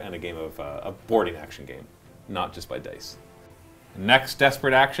a game of a boarding action game, not just by dice. Next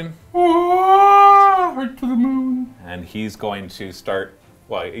desperate action, Oh, right to the moon. and he's going to start.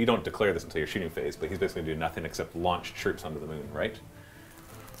 Well, you don't declare this until your shooting phase, but he's basically going to do nothing except launch troops onto the moon, right?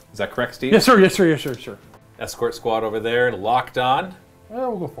 Is that correct, Steve? Yes, sir. Yes, sir. Yes, sir. Sure. Escort squad over there, locked on.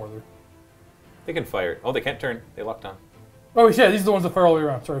 Well, we'll go farther. They can fire. Oh, they can't turn. They locked on. Oh, yeah. These are the ones that fire all the way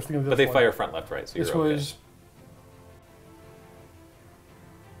around. Sorry, I was thinking of But this they one. fire front, left, right, so This you're okay. was.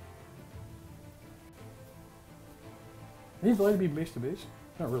 These allowed to be base to base?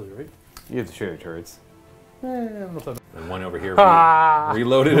 Not really, right? You have to shoot your turrets. I don't know if that. And one over here Ah!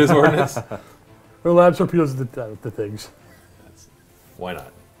 reloaded his ordnance. Well, lab torpedoes the things. Why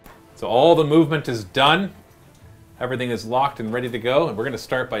not? So all the movement is done. Everything is locked and ready to go. And we're going to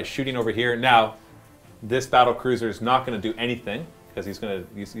start by shooting over here. Now, this battle cruiser is not going to do anything because he's going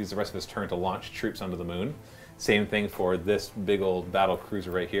to use the rest of his turn to launch troops onto the moon. Same thing for this big old battle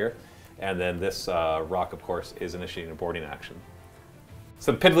cruiser right here. And then this rock, of course, is initiating a boarding action.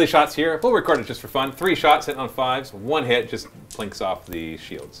 Some piddly shots here. We'll record it just for fun. 3 shots hitting on 5s. 1 hit just plinks off the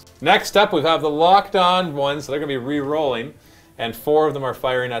shields. Next up, we have the locked on ones. So they're going to be re-rolling. And 4 of them are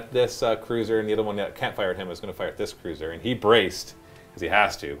firing at this cruiser. And the other one that can't fire at him is going to fire at this cruiser. And he braced because he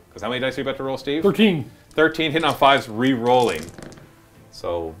has to. Because how many dice are you about to roll, Steve? 13. 13 hitting on 5s, re-rolling.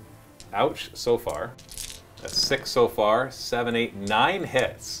 So, ouch so far. That's 6 so far. 7, 8, 9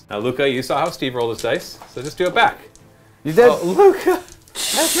 hits. Now, Luka, you saw how Steve rolled his dice. So just do it back. He's dead. Oh, Luka!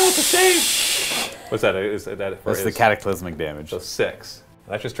 That's not the same! What's that? Is that for That's the his- cataclysmic damage. So 6.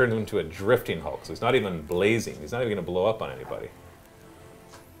 That just turns him into a drifting Hulk, so he's not even blazing. He's not even going to blow up on anybody.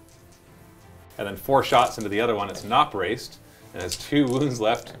 And then 4 shots into the other one. It's not braced, and has 2 wounds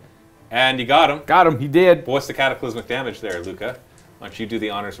left. And you got him. Got him. He did. But what's the cataclysmic damage there, Luka? Why don't you do the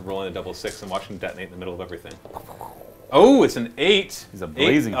honors of rolling a double 6 and watch him detonate in the middle of everything? Oh, it's an 8. He's a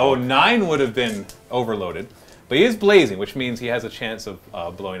blazing Oh, Hulk. 9 would have been overloaded. But he is blazing, which means he has a chance of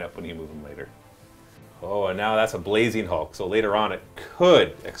blowing up when you move him later. Oh, and now that's a blazing Hulk, so later on it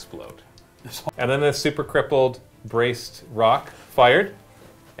could explode. And then the super crippled, braced rock fired,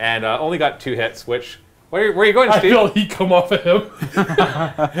 and only got 2 hits, which... Where are you going, I Steve? feel heat come off of him.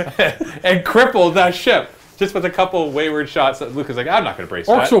 And crippled that ship. Just with a couple wayward shots that Luka's like, I'm not going to brace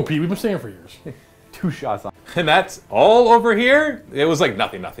Orks that. OP, we've been saying it for years. 2 shots on. And that's all over here. It was like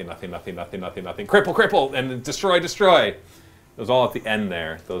nothing, nothing, nothing, nothing, nothing, nothing, nothing. Cripple, cripple, and destroy, destroy. It was all at the end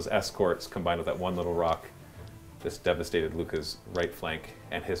there. Those escorts combined with that one little rock just devastated Luka's right flank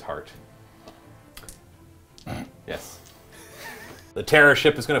and his heart. Yes. The terror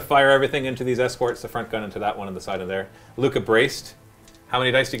ship is going to fire everything into these escorts, the front gun into that one on the side of there. Luka braced. How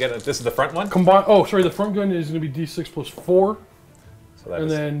many dice do you get? This is the front one? Combine. Oh, sorry, the front gun is going to be D6 plus 4, So that and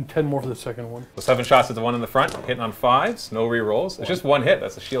is then 10 more for the second one. so 7 shots at the one in the front, hitting on 5s, no re-rolls. It's just 1 hit,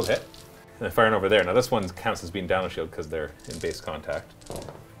 that's a shield hit. And then firing over there. Now this one counts as being down a shield because they're in base contact. So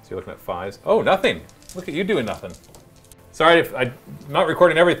you're looking at 5s. Oh, nothing! Look at you doing nothing. Sorry if I'm not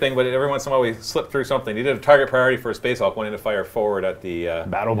recording everything, but every once in a while we slip through something. He did a target priority for a Space Hulk, wanting to fire forward at the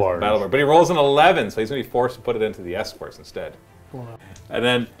Battle barge. But he rolls an 11, so he's going to be forced to put it into the escorts instead. And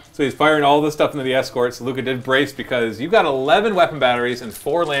then, so he's firing all this stuff into the escorts. Luka did brace because you've got 11 weapon batteries and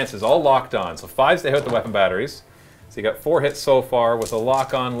 4 lances all locked on. So 5s to hit the weapon batteries. So you got 4 hits so far with a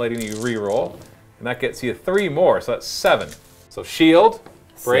lock on letting you re-roll. And that gets you 3 more, so that's 7. So shield,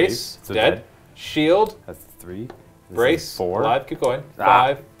 brace, So dead. Shield, That's 3. This brace, is 4. alive, keep going.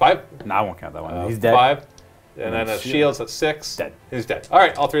 Ah. 5. No, I won't count that one. He's dead. 5. And then a shield. shield, so that's 6. Dead. He's dead. All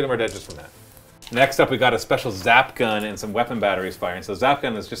right, all 3 of them are dead just from that. Next up, we got a special zap gun and some weapon batteries firing. So zap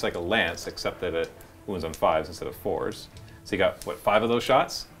gun is just like a lance, except that it wounds on 5s instead of 4s. So you got, what, 5 of those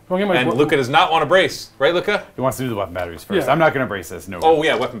shots? Don't get my And Luka does not want to brace, right, Luka? He wants to do the weapon batteries first. Yeah. I'm not going to brace this. No. Oh,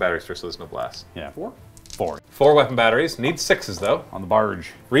 yeah, weapon batteries first, so there's no blast. Yeah. 4? 4. 4 weapon batteries. Need 6s, though. On the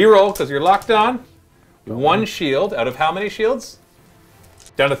barge. Reroll, because you're locked on. 1 shield out of how many shields?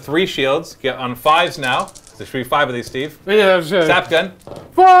 Down to 3 shields. Get on 5s now. There should be 5 of these, Steve. Yeah, Zap gun.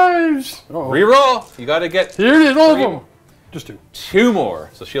 5s! Uh-oh. Reroll. You got to get Here it is, all of 3 them. Just 2. 2 more.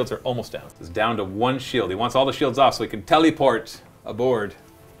 So shields are almost down. It's down to 1 shield. He wants all the shields off so he can teleport aboard.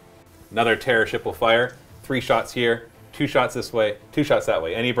 Another terror ship will fire. 3 shots here. 2 shots this way. 2 shots that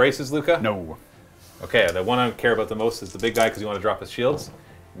way. Any braces, Luka? No. Okay, the one I care about the most is the big guy because you want to drop his shields.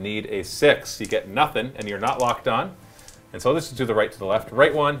 Need a 6. You get nothing, and you're not locked on. And so this is to the right to the left.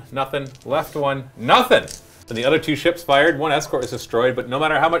 Right 1, nothing. Left 1, nothing. And the other 2 ships fired. 1 escort is destroyed, but no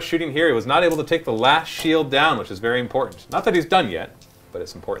matter how much shooting here, he was not able to take the last shield down, which is very important. Not that he's done yet, but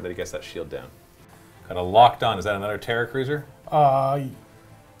it's important that he gets that shield down. Kind of locked on. Is that another terror cruiser?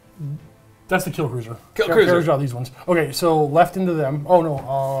 That's the kill cruiser. Kill cruiser. Terror's out these ones. Okay, so left into them. Oh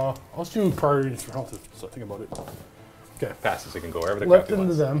no, let's do priorities for health. So think about it. Okay. Passes, so he can go wherever the Left crap he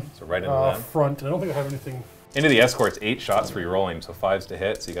into wants. them. So right into them. Front. I don't think I have anything. Into the escorts, 8 shots for your rolling, so 5s to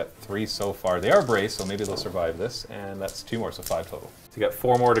hit. So you got 3 so far. They are braced, so maybe they'll survive this. And that's 2 more, so 5 total. So you got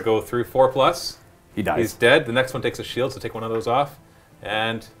 4 more to go through. 4 plus. He dies. He's dead. The next one takes a shield, so take one of those off.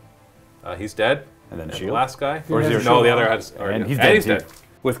 And he's dead. And then the shield? last guy. Or is there a no, shield the on? other has. And he's dead, too.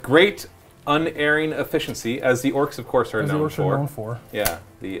 With great unerring efficiency, as the orcs, of course, are As the known orcs are for. known for. Yeah,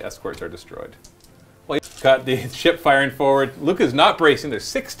 the escorts are destroyed. Well, you've got the ship firing forward. Luka's not bracing. There's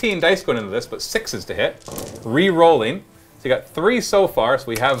 16 dice going into this, but 6s to hit. Re-rolling. So you got 3 so far, so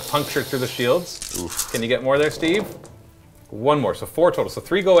we have punctured through the shields. Oof. Can you get more there, Steve? 1 more, so 4 total. So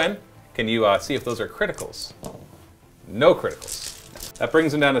 3 go in. Can you see if those are criticals? No criticals. That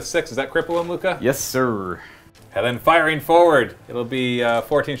brings him down to 6. Does that cripple him, Luka? Yes, sir. And then firing forward. It'll be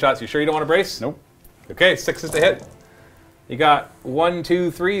 14 shots. You sure you don't want to brace? Nope. Okay, 6s to hit. You got 1,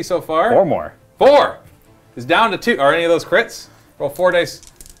 2, 3 so far. 4 more. 4! He's down to 2. Are any of those crits? Roll 4 dice.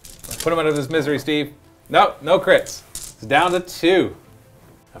 Put him out of his misery, Steve. No, no crits. He's down to 2.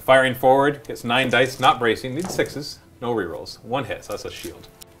 Firing forward. Gets 9 dice. Not bracing. Needs 6s. No rerolls. 1 hit, so that's a shield.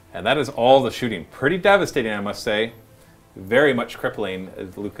 And that is all the shooting. Pretty devastating, I must say. Very much crippling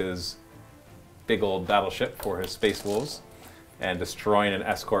Luka's big old battleship for his Space Wolves. And destroying an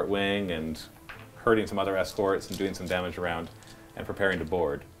escort wing and hurting some other escorts and doing some damage around and preparing to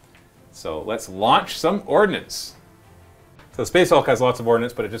board. So let's launch some ordnance. So Space Hulk has lots of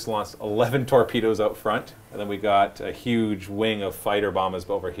ordnance, but it just launched 11 torpedoes out front. And then we got a huge wing of fighter bombers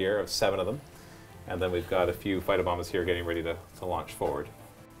over here, of 7 of them. And then we've got a few fighter bombers here getting ready to launch forward.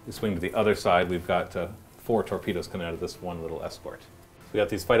 We swing to the other side, we've got 4 torpedoes coming out of this one little escort. So we got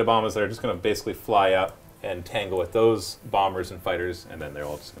these fighter bombers that are just going to basically fly up and tangle with those bombers and fighters, and then they're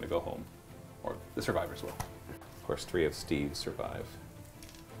all just going to go home. Or the survivors will. Of course, 3 of Steve survive.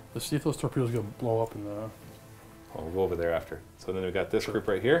 Let's see if those torpedoes gonna blow up in the... Well, we'll go over there after. So then we've got this group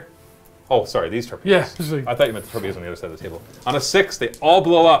right here. Oh, sorry, these torpedoes. Yeah. I thought you meant the torpedoes on the other side of the table. On a 6, they all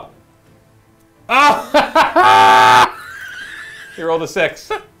blow up. Ah! You rolled a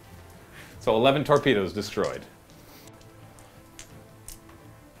 6. So 11 torpedoes destroyed.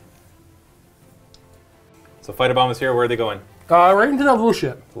 So fighter bombers here, where are they going? Right into that little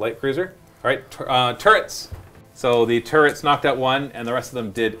ship. The light cruiser. All right, turrets. So the turrets knocked out 1, and the rest of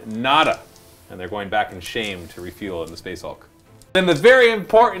them did nada. And they're going back in shame to refuel in the Space Hulk. Then the very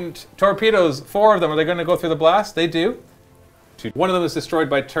important torpedoes, 4 of them, are they going to go through the blast? They do. 1 of them is destroyed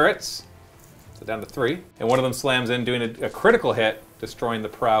by turrets, so down to 3. And 1 of them slams in, doing a critical hit, destroying the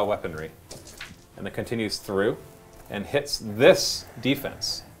prow weaponry. And then continues through and hits this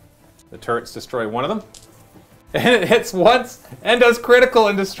defense. The turrets destroy 1 of them. And it hits once and does critical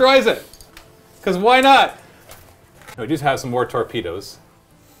and destroys it. Because why not? We do have some more torpedoes.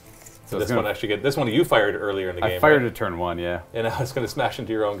 So this one actually this one you fired earlier in the game. I fired right? at turn 1, yeah. And now it's going to smash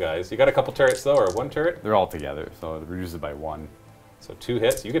into your own guys. You got a couple turrets though, or 1 turret? They're all together, so it reduces by 1. So 2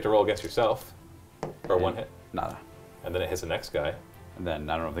 hits. You get to roll against yourself. Or 1 hit. Nada. And then it hits the next guy. And then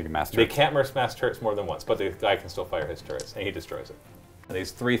I don't know if they can mass They turrets. can't smash turrets more than once, but the guy can still fire his turrets, and he destroys it. And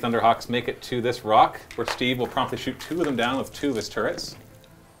these 3 Thunderhawks make it to this rock, where Steve will promptly shoot 2 of them down with 2 of his turrets.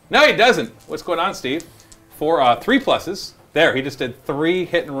 No, he doesn't. What's going on, Steve? 3 pluses. There, he just did 3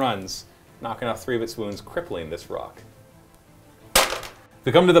 hit and runs, knocking off 3 of its wounds, crippling this rock. If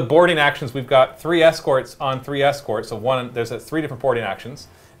we come to the boarding actions, we've got 3 escorts on 3 escorts. So there's 3 different boarding actions.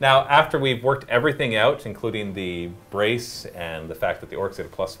 Now, after we've worked everything out, including the brace and the fact that the Orks get a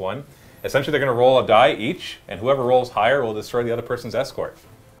 +1, essentially they're going to roll a die each, and whoever rolls higher will destroy the other person's escort.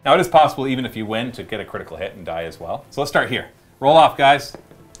 Now, it is possible, even if you win, to get a critical hit and die as well. So let's start here. Roll off, guys.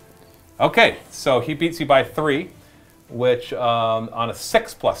 Okay, so he beats you by 3. Which on a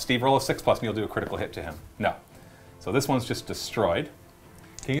 6+, Steve, roll a 6+, and you'll do a critical hit to him. No. So this one's just destroyed.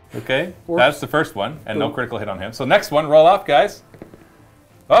 Okay, that's the first one, and no critical hit on him. So next one, roll off, guys.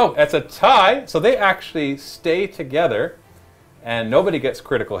 Oh, it's a tie. So they actually stay together, and nobody gets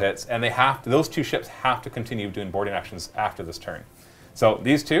critical hits, and they have to, those 2 ships have to continue doing boarding actions after this turn. So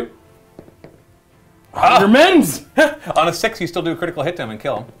these 2. Your men's! On a 6, you still do a critical hit to him and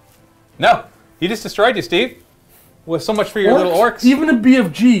kill him. No, he just destroyed you, Steve. Well, so much for your little orcs. Even a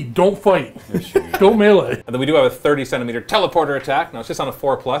BFG, don't fight. Don't melee. And then we do have a 30-centimeter teleporter attack. No, it's just on a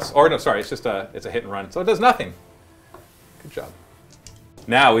 4+. Or no, sorry, it's a hit and run. So it does nothing. Good job.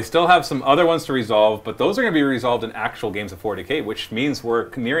 Now, we still have some other ones to resolve, but those are going to be resolved in actual games of 40K, which means we're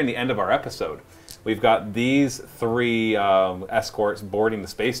nearing the end of our episode. We've got these 3 escorts boarding the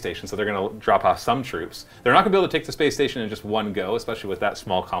space station, so they're going to drop off some troops. They're not going to be able to take the space station in just one go, especially with that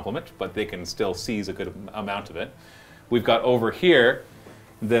small complement, but they can still seize a good amount of it. We've got over here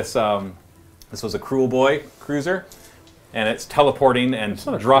this this was a Cruel Boy cruiser, and it's teleporting and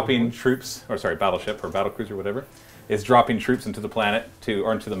dropping troops, or sorry, battleship or battlecruiser, whatever. Is dropping troops into the planet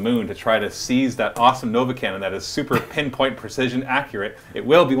or into the moon to try to seize that awesome Nova Cannon that is super pinpoint precision accurate. It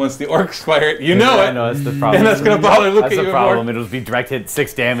will be once the Orks fire it. You know it. I know, that's the problem. And that's going to bother Luka That's the even problem. more. It'll be direct hit,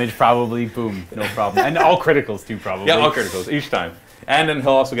 6 damage, probably. Boom, no problem. And all criticals too, probably. Yeah, all criticals each time. And then he'll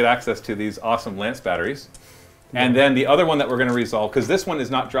also get access to these awesome lance batteries. And then the other one that we're going to resolve, because this one has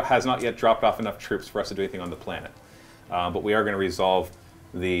not yet dropped off enough troops for us to do anything on the planet. But we are going to resolve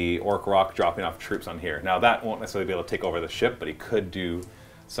the Ork Rock dropping off troops on here. Now that won't necessarily be able to take over the ship, but he could do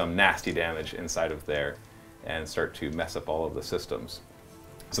some nasty damage inside of there and start to mess up all of the systems.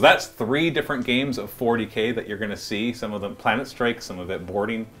 So that's 3 different games of 40K that you're going to see. Some of them planet strikes, some of it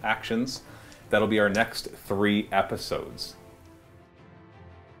boarding actions. That'll be our next 3 episodes.